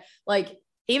person that, like,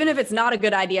 even if it's not a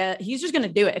good idea, he's just going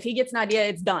to do it. If he gets an idea,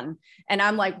 it's done. And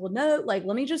I'm like, well, no, like,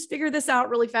 let me just figure this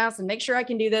out really fast and make sure I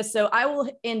can do this. So I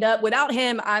will end up, without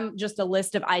him, I'm just a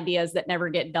list of ideas that never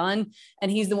get done.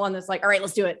 And he's the one that's like, all right,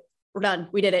 let's do it. We're done.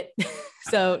 We did it.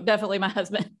 So definitely my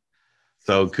husband.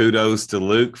 So kudos to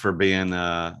Luke for being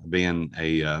a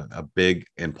big,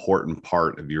 important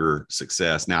part of your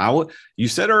success. Now, you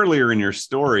said earlier in your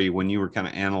story, when you were kind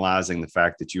of analyzing the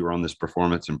fact that you were on this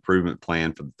performance improvement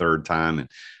plan for the 3rd time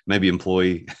and maybe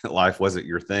employee life wasn't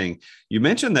your thing, you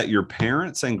mentioned that your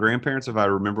parents and grandparents, if I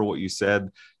remember what you said,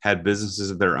 had businesses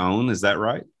of their own. Is that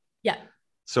right? Yeah.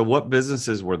 So what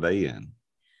businesses were they in?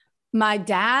 My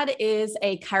dad is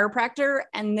a chiropractor,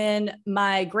 and then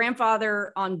my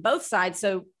grandfather on both sides.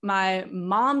 So my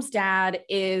mom's dad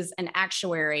is an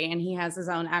actuary, and he has his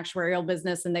own actuarial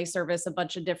business, and they service a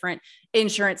bunch of different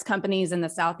insurance companies in the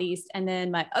Southeast. And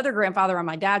then my other grandfather on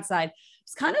my dad's side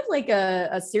was kind of like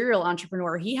a serial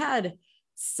entrepreneur. He had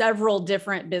several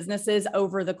different businesses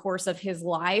over the course of his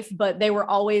life, but they were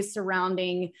always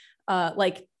surrounding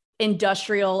like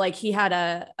industrial, like he had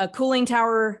a cooling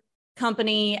tower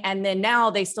company. And then now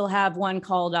they still have one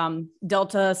called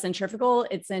Delta Centrifugal.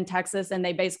 It's in Texas, and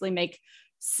they basically make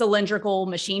cylindrical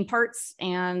machine parts.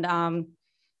 And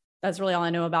that's really all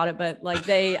I know about it. But like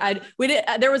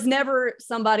there was never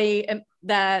somebody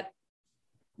that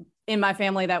in my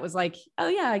family that was like, oh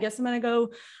yeah, I guess I'm going to go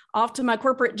off to my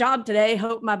corporate job today.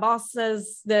 Hope my boss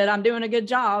says that I'm doing a good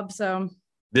job. So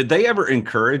did they ever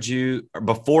encourage you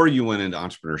before you went into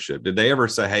entrepreneurship? Did they ever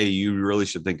say, hey, you really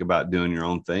should think about doing your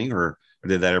own thing? Or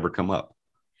did that ever come up?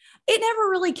 It never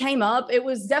really came up. It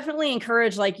was definitely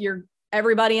encouraged. Like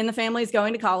everybody in the family is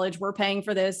going to college. We're paying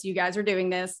for this. You guys are doing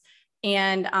this.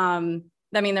 And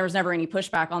there was never any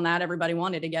pushback on that. Everybody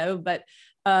wanted to go, but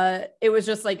it was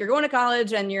just like, you're going to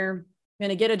college and you're going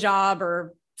to get a job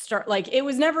or start. Like, it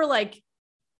was never like,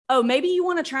 oh, maybe you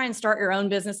want to try and start your own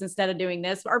business instead of doing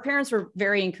this. Our parents were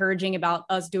very encouraging about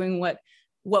us doing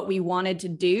what we wanted to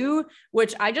do,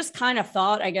 which I just kind of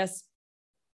thought, I guess,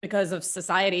 because of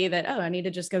society that, oh, I need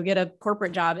to just go get a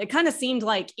corporate job. It kind of seemed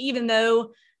like, even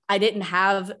though I didn't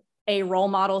have a role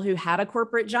model who had a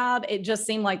corporate job, it just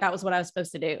seemed like that was what I was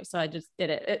supposed to do. So I just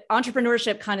did it.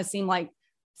 Entrepreneurship kind of seemed like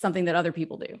something that other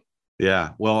people do.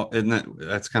 Yeah. Well,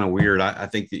 that's kind of weird. I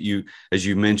think that you, as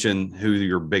you mentioned, who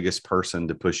your biggest person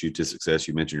to push you to success,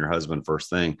 you mentioned your husband first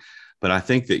thing, but I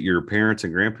think that your parents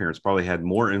and grandparents probably had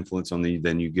more influence on you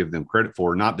than you give them credit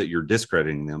for. Not that you're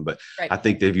discrediting them, but Right. I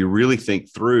think that if you really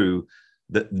think through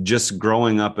that, just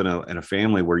growing up in a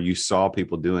family where you saw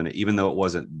people doing it, even though it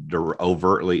wasn't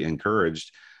overtly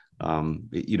encouraged,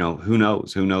 who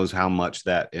knows how much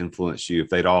that influenced you. If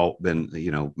they'd all been,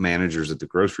 managers at the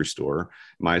grocery store,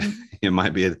 it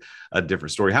might be a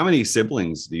different story. How many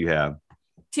siblings do you have?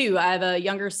 Two. I have a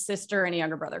younger sister and a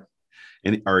younger brother.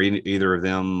 And are either of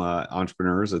them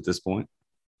entrepreneurs at this point?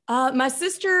 My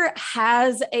sister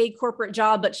has a corporate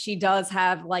job, but she does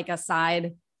have like a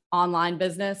side online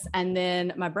business. And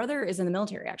then my brother is in the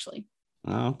military, actually.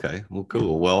 Oh, okay. Well,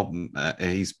 cool. Well,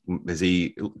 is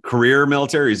he career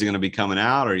military? Is he going to be coming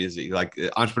out, or is he like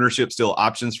entrepreneurship still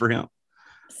options for him?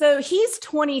 So he's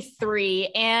 23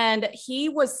 and he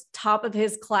was top of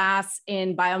his class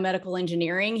in biomedical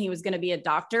engineering. He was going to be a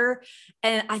doctor.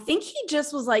 And I think he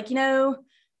just was like,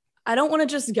 I don't want to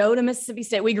just go to Mississippi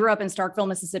State. We grew up in Starkville,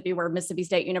 Mississippi, where Mississippi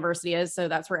State University is. So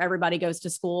that's where everybody goes to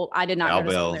school. I did not go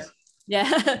to school there.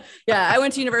 Yeah. Yeah. I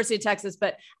went to University of Texas,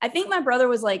 but I think my brother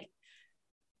was like,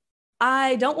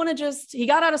 I don't want to he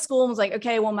got out of school and was like,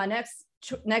 okay, well, my next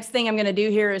thing I'm going to do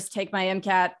here is take my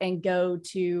MCAT and go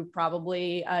to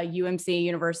probably UMC,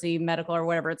 University Medical, or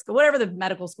whatever the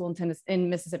medical school in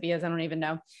Mississippi is. I don't even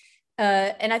know.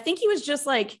 And I think he was just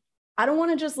like, I don't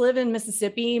want to just live in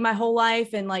Mississippi my whole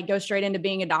life and like go straight into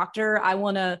being a doctor. I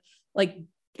want to like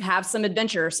have some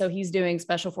adventure. So he's doing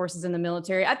special forces in the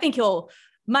military. I think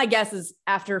my guess is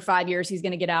after 5 years, he's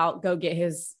going to get out, go get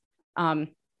his, go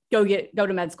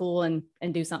to med school and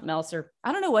do something else, or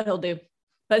I don't know what he'll do,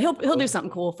 but he'll do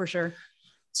something cool for sure.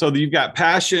 So you've got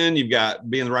passion, you've got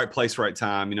be in the right place, right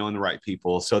time, and the right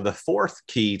people. So the fourth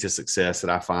key to success that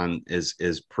I find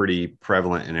is pretty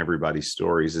prevalent in everybody's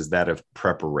stories is that of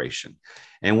preparation.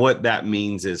 And what that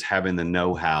means is having the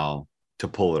know-how to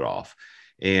pull it off.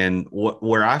 And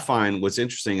where I find what's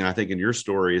interesting, and I think in your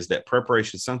story, is that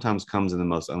preparation sometimes comes in the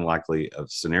most unlikely of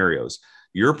scenarios.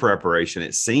 Your preparation,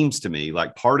 it seems to me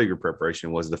like part of your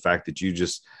preparation was the fact that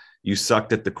you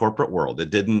sucked at the corporate world.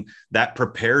 That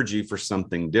prepared you for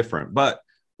something different. But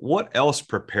what else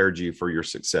prepared you for your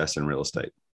success in real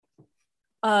estate?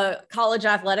 College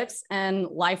athletics and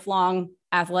lifelong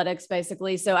athletics,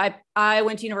 basically. So I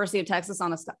went to University of Texas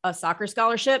on a soccer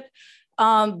scholarship.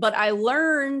 But I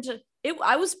learned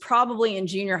I was probably in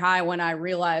junior high when I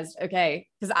realized, okay,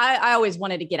 because I always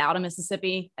wanted to get out of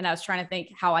Mississippi and I was trying to think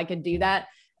how I could do that.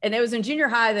 And it was in junior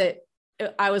high that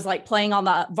I was like playing on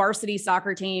the varsity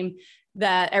soccer team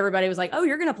that everybody was like, oh,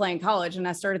 you're going to play in college. And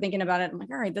I started thinking about it. I'm like,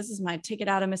 all right, this is my ticket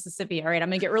out of Mississippi. All right, I'm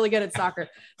going to get really good at soccer.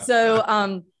 So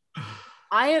I'm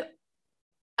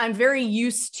very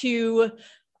used to,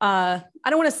 I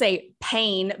don't want to say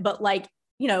pain, but like,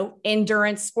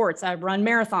 endurance sports. I run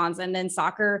marathons and then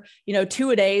soccer,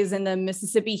 2-a-days in the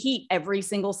Mississippi heat every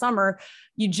single summer.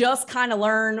 You just kind of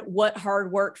learn what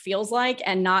hard work feels like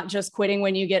and not just quitting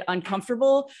when you get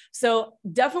uncomfortable. So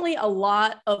definitely a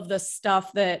lot of the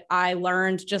stuff that I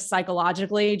learned just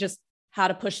psychologically, just how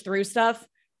to push through stuff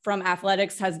from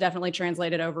athletics has definitely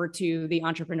translated over to the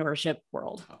entrepreneurship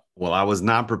world. Well, I was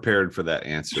not prepared for that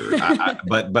answer,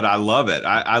 but I love it.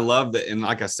 I love that. And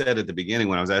like I said at the beginning,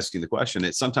 when I was asking the question,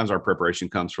 it's sometimes our preparation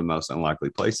comes from the most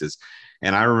unlikely places.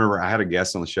 And I remember I had a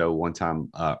guest on the show one time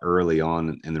early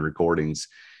on in the recordings,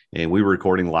 and we were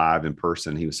recording live in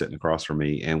person. He was sitting across from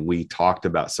me and we talked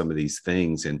about some of these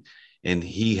things, and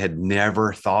he had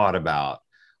never thought about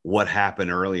what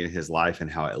happened early in his life and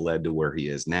how it led to where he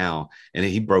is now. And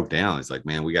he broke down. He's like,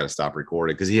 man, we got to stop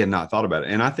recording, because he had not thought about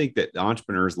it. And I think that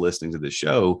entrepreneurs listening to the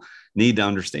show need to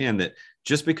understand that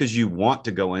just because you want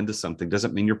to go into something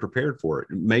doesn't mean you're prepared for it.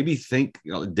 Maybe think,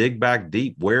 dig back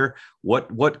deep.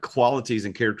 What qualities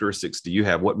and characteristics do you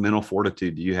have? What mental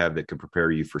fortitude do you have that can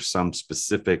prepare you for some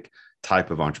specific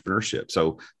type of entrepreneurship?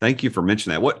 So thank you for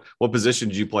mentioning that. What position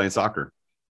did you play in soccer?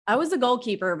 I was a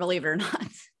goalkeeper, believe it or not.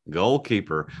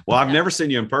 Goalkeeper. Well, I've never seen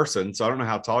you in person, so I don't know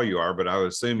how tall you are, but I would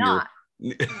assume you're.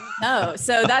 No.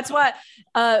 So that's why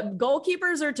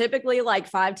goalkeepers are typically like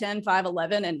 5'10",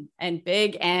 5'11", and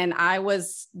big. And I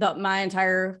was my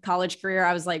entire college career,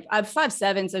 I'm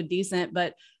 5'7", so decent,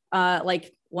 but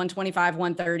like 125,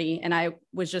 130. And I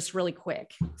was just really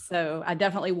quick. So I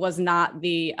definitely was not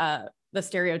the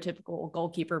stereotypical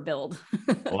goalkeeper build.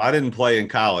 Well, I didn't play in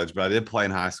college, but I did play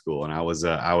in high school, and I was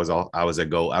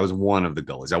one of the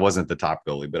goalies. I wasn't the top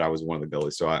goalie, but I was one of the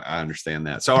goalies. So I understand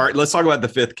that. So, all right, let's talk about the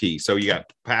fifth key. So you got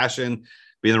passion,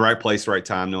 be in the right place, right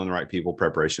time, knowing the right people,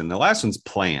 preparation. The last one's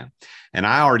plan. And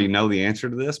I already know the answer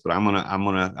to this, but I'm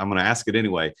gonna ask it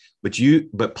anyway.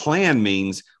 But plan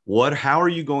means what? How are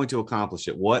you going to accomplish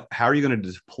it? How are you going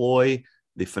to deploy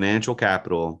the financial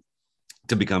capital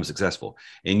to become successful?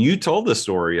 And you told the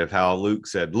story of how Luke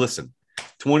said, "Listen,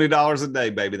 $20 a day,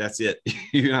 baby. That's it.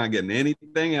 You're not getting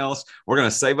anything else. We're going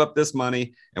to save up this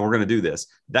money and we're going to do this."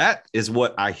 That is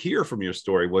what I hear from your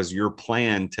story was your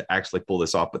plan to actually pull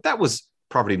this off. But that was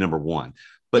property number one.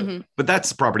 But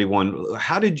that's property one.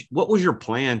 What was your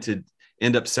plan to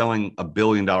end up selling $1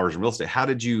 billion in real estate? How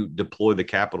did you deploy the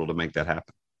capital to make that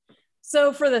happen?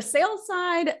 So for the sales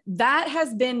side, that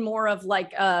has been more of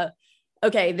like,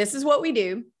 okay, this is what we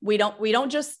do. We don't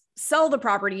just sell the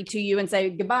property to you and say,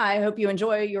 goodbye, I hope you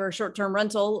enjoy your short-term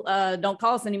rental. Don't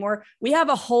call us anymore. We have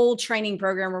a whole training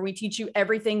program where we teach you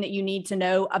everything that you need to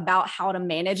know about how to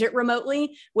manage it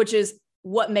remotely, which is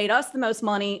what made us the most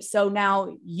money. So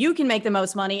now you can make the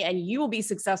most money and you will be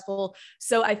successful.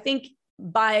 So I think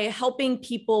by helping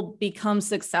people become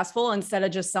successful instead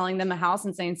of just selling them a house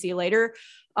and saying, see you later,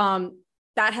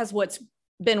 that has what's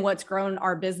grown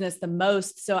our business the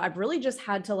most. So I've really just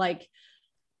had to like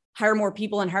hire more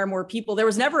people and hire more people. There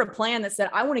was never a plan that said,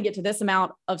 I want to get to this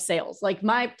amount of sales. Like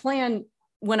my plan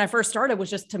when I first started was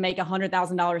just to make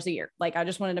 $100,000 a year. Like I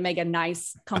just wanted to make a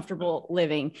nice, comfortable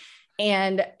living.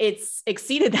 And it's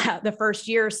exceeded that the first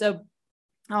year. So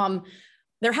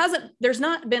there's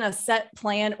not been a set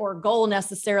plan or goal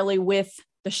necessarily with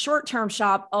the short-term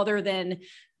shop other than,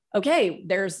 okay,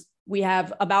 we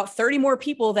have about 30 more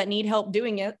people that need help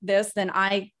doing this than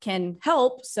I can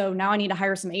help. So now I need to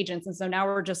hire some agents. And so now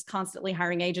we're just constantly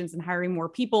hiring agents and hiring more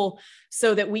people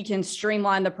so that we can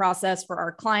streamline the process for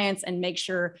our clients and make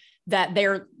sure that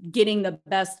they're getting the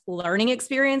best learning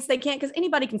experience they can. Because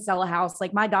anybody can sell a house.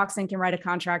 Like my dachshund can write a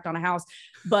contract on a house,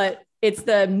 but it's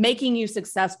the making you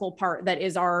successful part that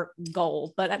is our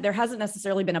goal. But there hasn't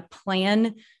necessarily been a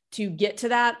plan to get to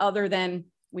that other than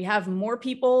we have more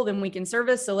people than we can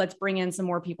service. So let's bring in some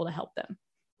more people to help them.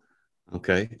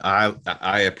 Okay.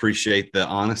 I appreciate the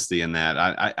honesty in that.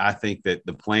 I think that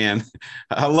the plan,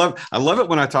 I love it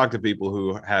when I talk to people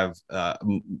who have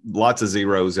lots of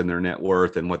zeros in their net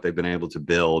worth and what they've been able to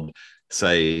build,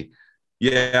 say,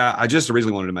 yeah, I just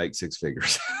originally wanted to make six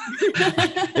figures.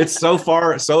 It's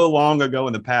so long ago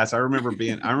in the past. I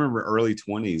remember early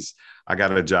 20s. I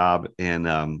got a job in,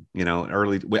 my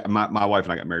wife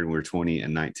and I got married when we were 20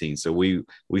 and 19. So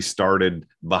we started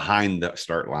behind the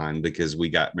start line because we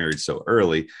got married so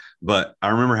early. But I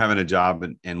remember having a job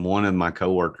and one of my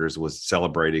coworkers was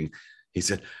celebrating. He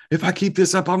said, if I keep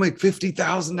this up, I'll make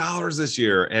 $50,000 this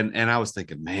year. And I was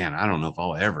thinking, man, I don't know if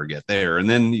I'll ever get there. And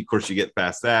then of course you get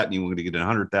past that and you want to get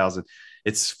 100,000.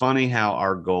 It's funny how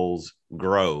our goals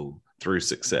grow through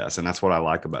success. And that's what I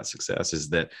like about success is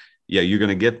that, yeah, you're going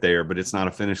to get there, but it's not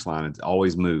a finish line. It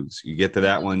always moves. You get to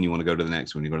that one, you want to go to the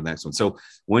next one, you go to the next one. So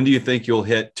when do you think you'll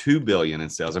hit 2 billion in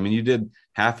sales? I mean, you did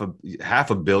half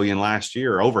a billion last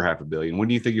year, over half a billion. When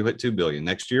do you think you'll hit 2 billion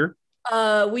next year?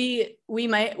 We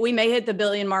may hit the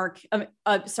billion mark.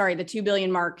 The 2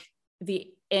 billion mark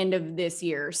the end of this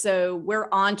year. So we're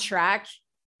on track.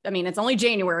 I mean, it's only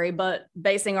January, but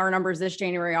basing our numbers this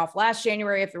January off last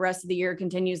January, if the rest of the year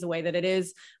continues the way that it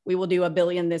is, we will do 1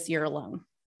 billion this year alone.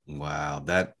 Wow,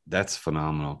 that's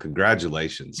phenomenal.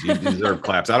 Congratulations. You deserve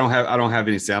claps. I don't have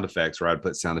any sound effects where I'd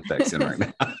put sound effects in right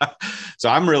now. So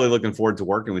I'm really looking forward to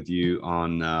working with you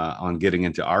on getting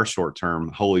into our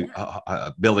short-term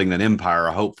building an empire,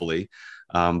 hopefully.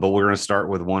 But we're going to start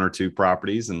with 1 or 2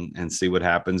 properties and see what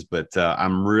happens. But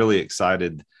I'm really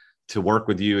excited to work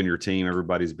with you and your team.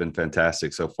 Everybody's been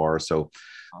fantastic so far. So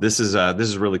this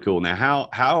is really cool. Now,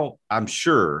 how I'm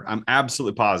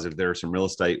absolutely positive there are some real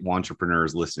estate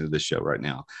entrepreneurs listening to this show right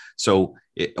now. So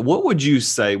what would you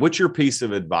say? What's your piece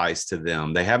of advice to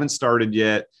them? They haven't started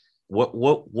yet.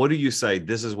 What do you say?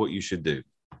 This is what you should do.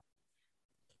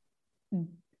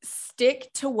 Stick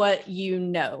to what you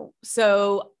know.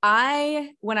 So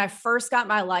when I first got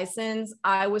my license,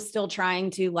 I was still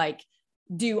trying to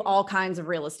do all kinds of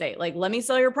real estate. Like, let me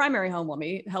sell your primary home. Let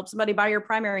me help somebody buy your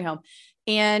primary home.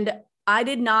 And I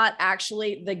did not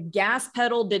the gas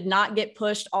pedal did not get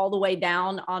pushed all the way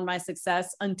down on my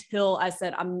success until I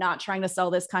said, I'm not trying to sell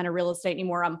this kind of real estate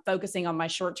anymore. I'm focusing on my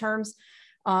short terms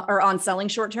or on selling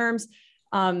short terms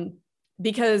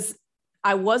because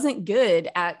I wasn't good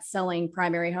at selling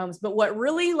primary homes. But what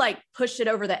really pushed it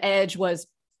over the edge was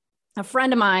a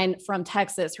friend of mine from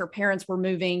Texas. Her parents were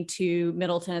moving to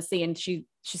Middle Tennessee and she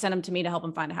sent them to me to help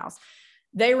them find a house.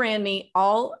 They ran me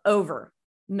all over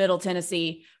Middle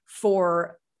Tennessee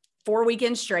for 4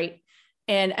 weekends straight.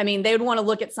 And I mean, they would want to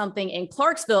look at something in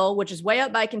Clarksville, which is way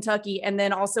up by Kentucky, and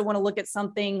then also want to look at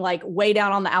something like way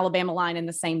down on the Alabama line in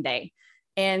the same day.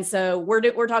 And so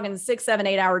we're talking 6, 7,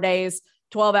 8 hour days,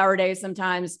 12-hour days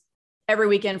sometimes, every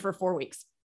weekend for 4 weeks.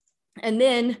 And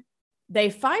then they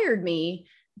fired me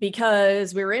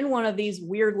because we were in one of these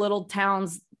weird little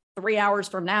towns 3 hours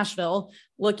from Nashville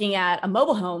looking at a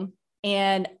mobile home.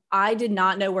 And I did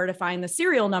not know where to find the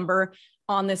serial number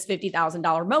on this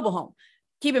 $50,000 mobile home.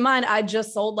 Keep in mind, I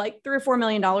just sold like $3 or $4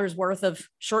 million worth of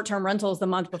short-term rentals the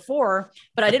month before,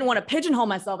 but I didn't want to pigeonhole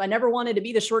myself. I never wanted to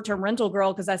be the short-term rental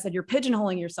girl because I said, you're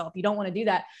pigeonholing yourself. You don't want to do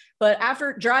that. But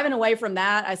after driving away from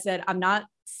that, I said, I'm not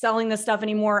selling this stuff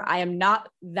anymore. I am not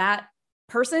that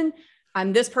person.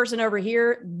 I'm this person over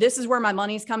here. This is where my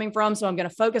money's coming from. So I'm going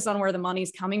to focus on where the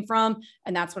money's coming from.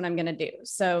 And that's what I'm going to do.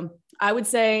 So I would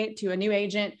say to a new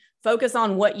agent, focus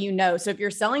on what you know. So if you're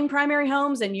selling primary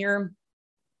homes and you're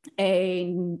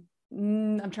I'm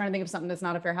trying to think of something that's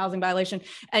not a fair housing violation,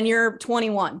 and you're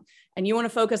 21 and you want to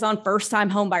focus on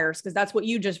first-time home buyers, because that's what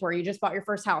you just were. You just bought your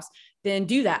first house, then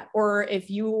do that. Or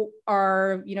if you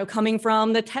are, coming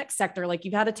from the tech sector, like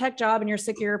you've had a tech job and you're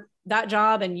sick of that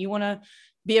job and you want to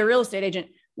be a real estate agent,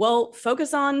 well,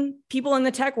 focus on people in the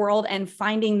tech world and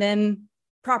finding them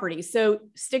properties. So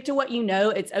stick to what you know.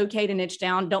 It's okay to niche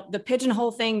down. The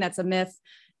pigeonhole thing, that's a myth.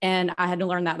 And I had to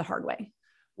learn that the hard way.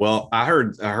 Well, I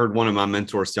heard one of my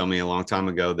mentors tell me a long time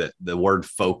ago that the word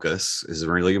focus is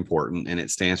really important, and it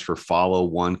stands for follow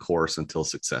one course until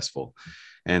successful.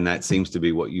 And that seems to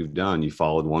be what you've done. You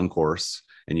followed one course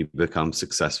and you've become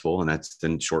successful, and that's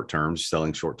in short terms,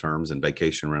 selling short terms and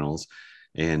vacation rentals.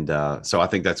 And so I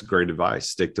think that's great advice.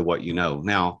 Stick to what you know.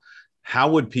 Now,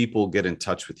 how would people get in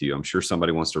touch with you? I'm sure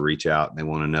somebody wants to reach out and they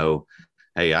want to know,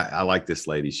 hey, I like this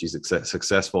lady. She's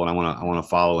successful, and I want to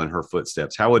follow in her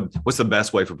footsteps. What's the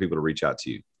best way for people to reach out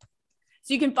to you?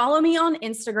 So you can follow me on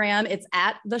Instagram. It's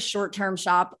at The Short Term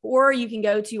Shop, or you can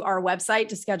go to our website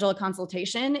to schedule a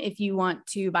consultation if you want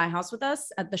to buy a house with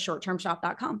us at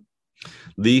theshorttermshop.com.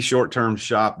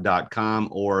 Theshorttermshop.com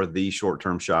or The Short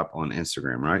Term Shop on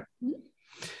Instagram, right? Mm-hmm.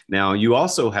 Now, you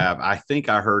also have, I think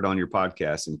I heard on your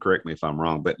podcast, and correct me if I'm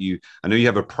wrong, but I know you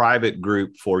have a private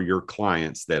group for your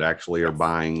clients that actually are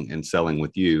buying and selling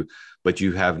with you, but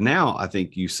you have now, I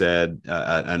think you said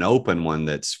an open one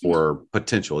that's for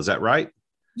potential. Is that right?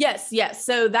 Yes.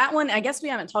 So that one, I guess we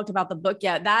haven't talked about the book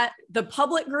yet. The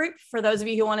public group, for those of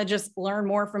you who want to just learn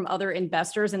more from other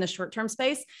investors in the short-term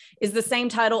space, is the same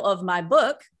title of my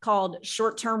book called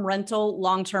Short-Term Rental,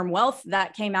 Long-Term Wealth.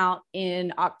 That came out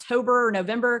in October or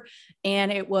November,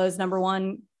 and it was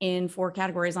 #1 in 4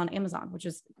 categories on Amazon, which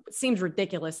seems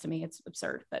ridiculous to me. It's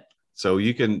absurd, but. So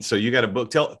you got a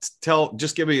book.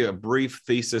 Just give me a brief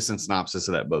thesis and synopsis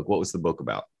of that book. What was the book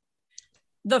about?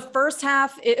 The first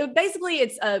half,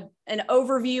 it's an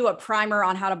overview, a primer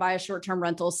on how to buy a short-term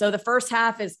rental. So the first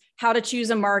half is how to choose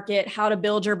a market, how to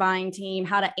build your buying team,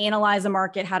 how to analyze a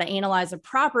market, how to analyze a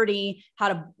property,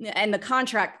 and the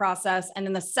contract process. And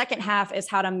then the second half is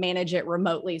how to manage it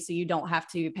remotely, so you don't have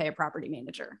to pay a property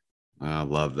manager. I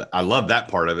love that. I love that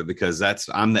part of it, because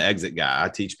I'm the exit guy. I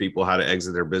teach people how to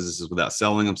exit their businesses without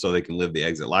selling them so they can live the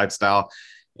exit lifestyle.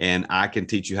 And I can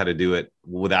teach you how to do it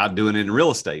without doing it in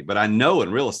real estate. But I know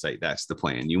in real estate, that's the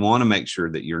plan. You want to make sure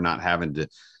that you're not having to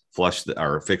flush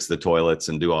or fix the toilets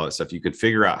and do all that stuff. You could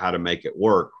figure out how to make it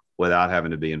work without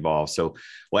having to be involved. So,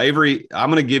 well, Avery, I'm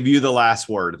going to give you the last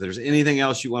word. If there's anything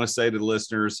else you want to say to the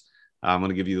listeners, I'm going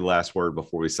to give you the last word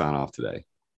before we sign off today.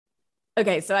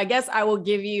 Okay. So I guess I will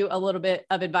give you a little bit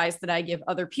of advice that I give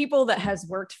other people that has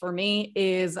worked for me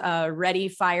is ready,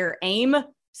 fire, aim.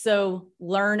 So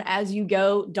learn as you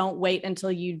go. Don't wait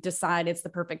until you decide it's the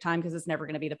perfect time, because it's never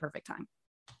going to be the perfect time.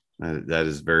 That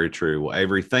is very true. Well,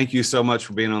 Avery, thank you so much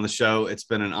for being on the show. It's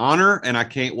been an honor, and I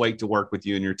can't wait to work with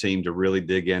you and your team to really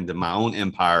dig into my own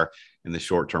empire in the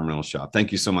short-term rental shop.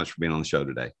 Thank you so much for being on the show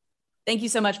today. Thank you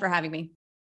so much for having me.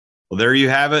 Well, there you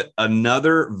have it.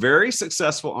 Another very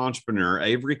successful entrepreneur,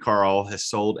 Avery Carl, has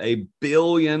sold $1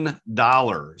 billion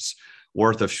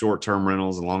worth of short-term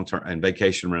rentals and long-term and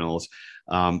vacation rentals.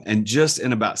 And just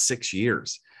in about 6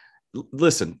 years.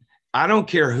 Listen, I don't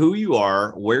care who you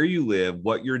are, where you live,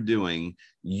 what you're doing,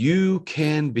 you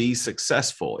can be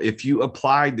successful if you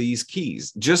apply these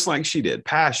keys, just like she did: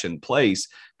 passion, place,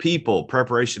 people,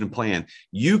 preparation, and plan.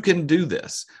 You can do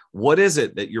this. What is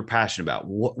it that you're passionate about?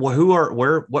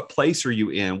 What place are you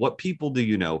in? What people do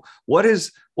you know?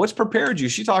 What's prepared you?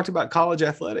 She talked about college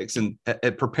athletics and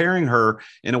preparing her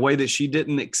in a way that she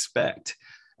didn't expect.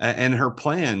 And her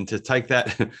plan to take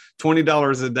that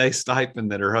 $20 a day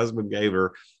stipend that her husband gave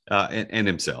her and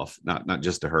himself, not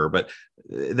just to her, but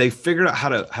they figured out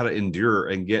how to endure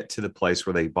and get to the place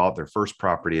where they bought their first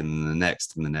property, and then the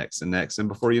next and the next and next. And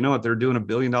before you know it, they're doing $1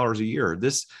 billion a year.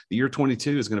 The year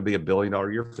 22 is going to be $1 billion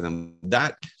year for them.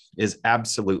 That is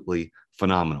absolutely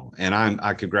phenomenal. And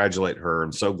I congratulate her.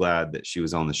 I'm so glad that she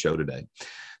was on the show today.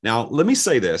 Now, let me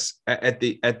say this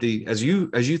as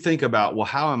you think about, well,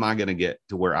 how am I going to get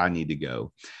to where I need to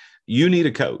go? You need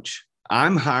a coach.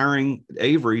 I'm hiring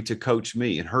Avery to coach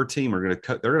me, and her team they're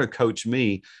going to coach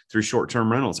me through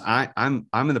short-term rentals. I'm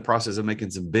in the process of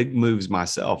making some big moves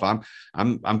myself. I'm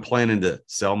planning to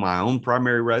sell my own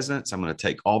primary residence. I'm going to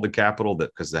take all the capital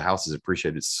because the house is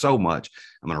appreciated so much.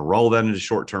 I'm going to roll that into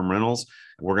short-term rentals.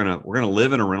 We're going to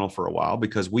live in a rental for a while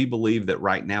because we believe that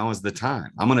right now is the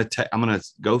time. I'm going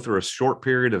to go through a short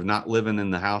period of not living in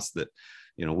the house that,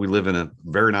 we live in a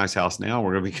very nice house now.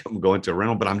 We're going to be going to a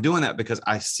rental, but I'm doing that because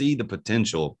I see the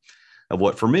potential of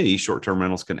what, for me, short-term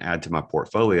rentals can add to my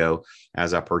portfolio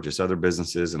as I purchase other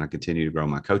businesses and I continue to grow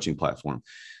my coaching platform.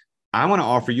 I want to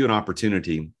offer you an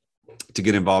opportunity to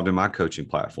get involved in my coaching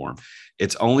platform.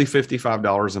 It's only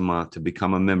 $55 a month to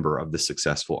become a member of the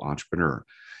Successful Entrepreneur.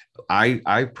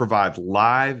 I provide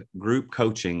live group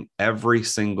coaching every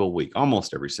single week,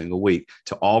 almost every single week,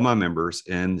 to all my members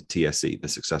in the TSE, the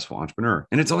Successful Entrepreneur.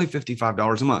 And it's only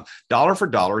 $55 a month, dollar for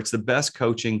dollar. It's the best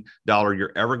coaching dollar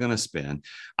you're ever going to spend.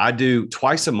 I do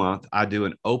twice a month. I do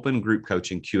an open group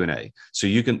coaching Q&A. So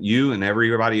you and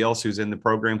everybody else who's in the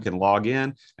program can log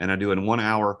in, and I do in 1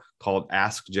 hour called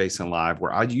Ask Jason Live,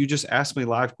 where you just ask me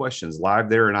live questions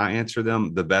live there, and I answer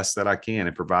them the best that I can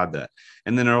and provide that.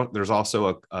 And then there's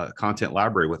also a content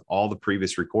library with all the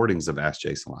previous recordings of Ask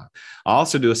Jason Live. I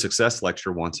also do a success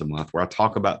lecture once a month where I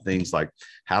talk about things like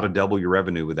how to double your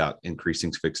revenue without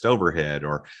increasing fixed overhead,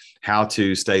 or how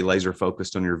to stay laser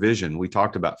focused on your vision. We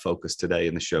talked about focus today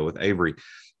in the show with Avery.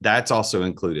 That's also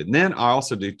included. And then I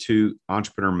also do 2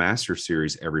 Entrepreneur Master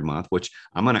Series every month, which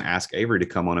I'm going to ask Avery to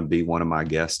come on and be one of my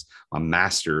guests on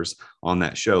masters on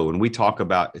that show. And we talk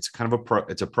about, it's kind of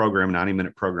it's a program,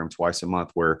 90-minute program twice a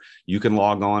month, where you can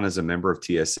log on as a member of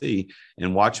TSC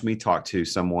and watch me talk to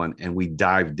someone, and we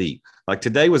dive deep. Like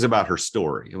today was about her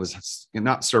story. It was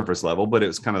not surface level, but it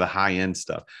was kind of the high end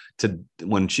stuff.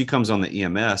 When she comes on the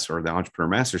EMS or the Entrepreneur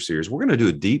Master Series, we're going to do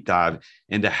a deep dive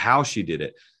into how she did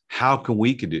it. How do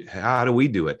we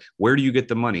do it? Where do you get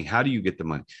the money? How do you get the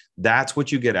money? That's what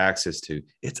you get access to.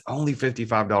 It's only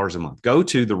 $55 a month. Go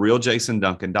to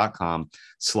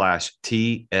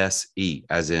therealjasonduncan.com/TSE,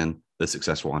 as in the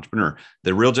Successful Entrepreneur,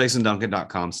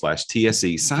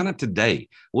 therealjasonduncan.com/TSE. Sign up today.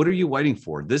 What are you waiting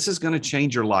for? This is going to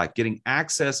change your life. Getting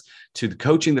access to the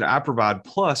coaching that I provide,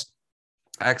 plus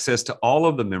access to all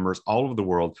of the members all over the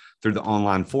world through the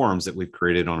online forums that we've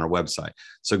created on our website.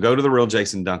 So go to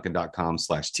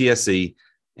therealjasonduncan.com/TSE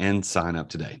and sign up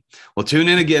today. Well, tune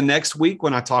in again next week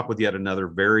when I talk with yet another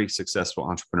very successful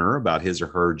entrepreneur about his or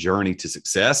her journey to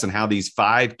success and how these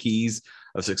 5 keys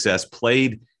of success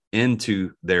played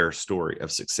into their story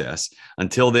of success.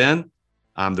 Until then,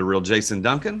 I'm the real Jason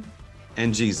Duncan,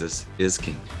 and Jesus is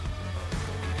King.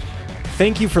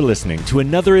 Thank you for listening to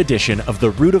another edition of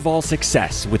The Root of All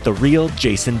Success with the real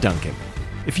Jason Duncan.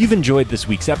 If you've enjoyed this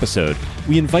week's episode,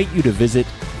 we invite you to visit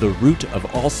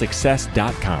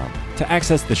therootofallsuccess.com to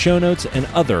access the show notes and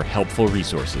other helpful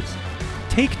resources.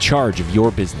 Take charge of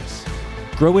your business.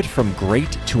 Grow it from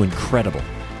great to incredible.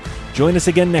 Join us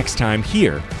again next time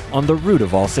here on The Root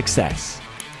of All Success.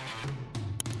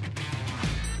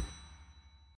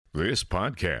 This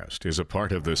podcast is a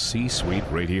part of the C-Suite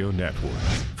Radio Network.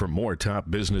 For more top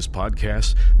business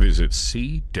podcasts, visit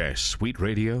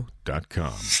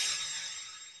c-suiteradio.com.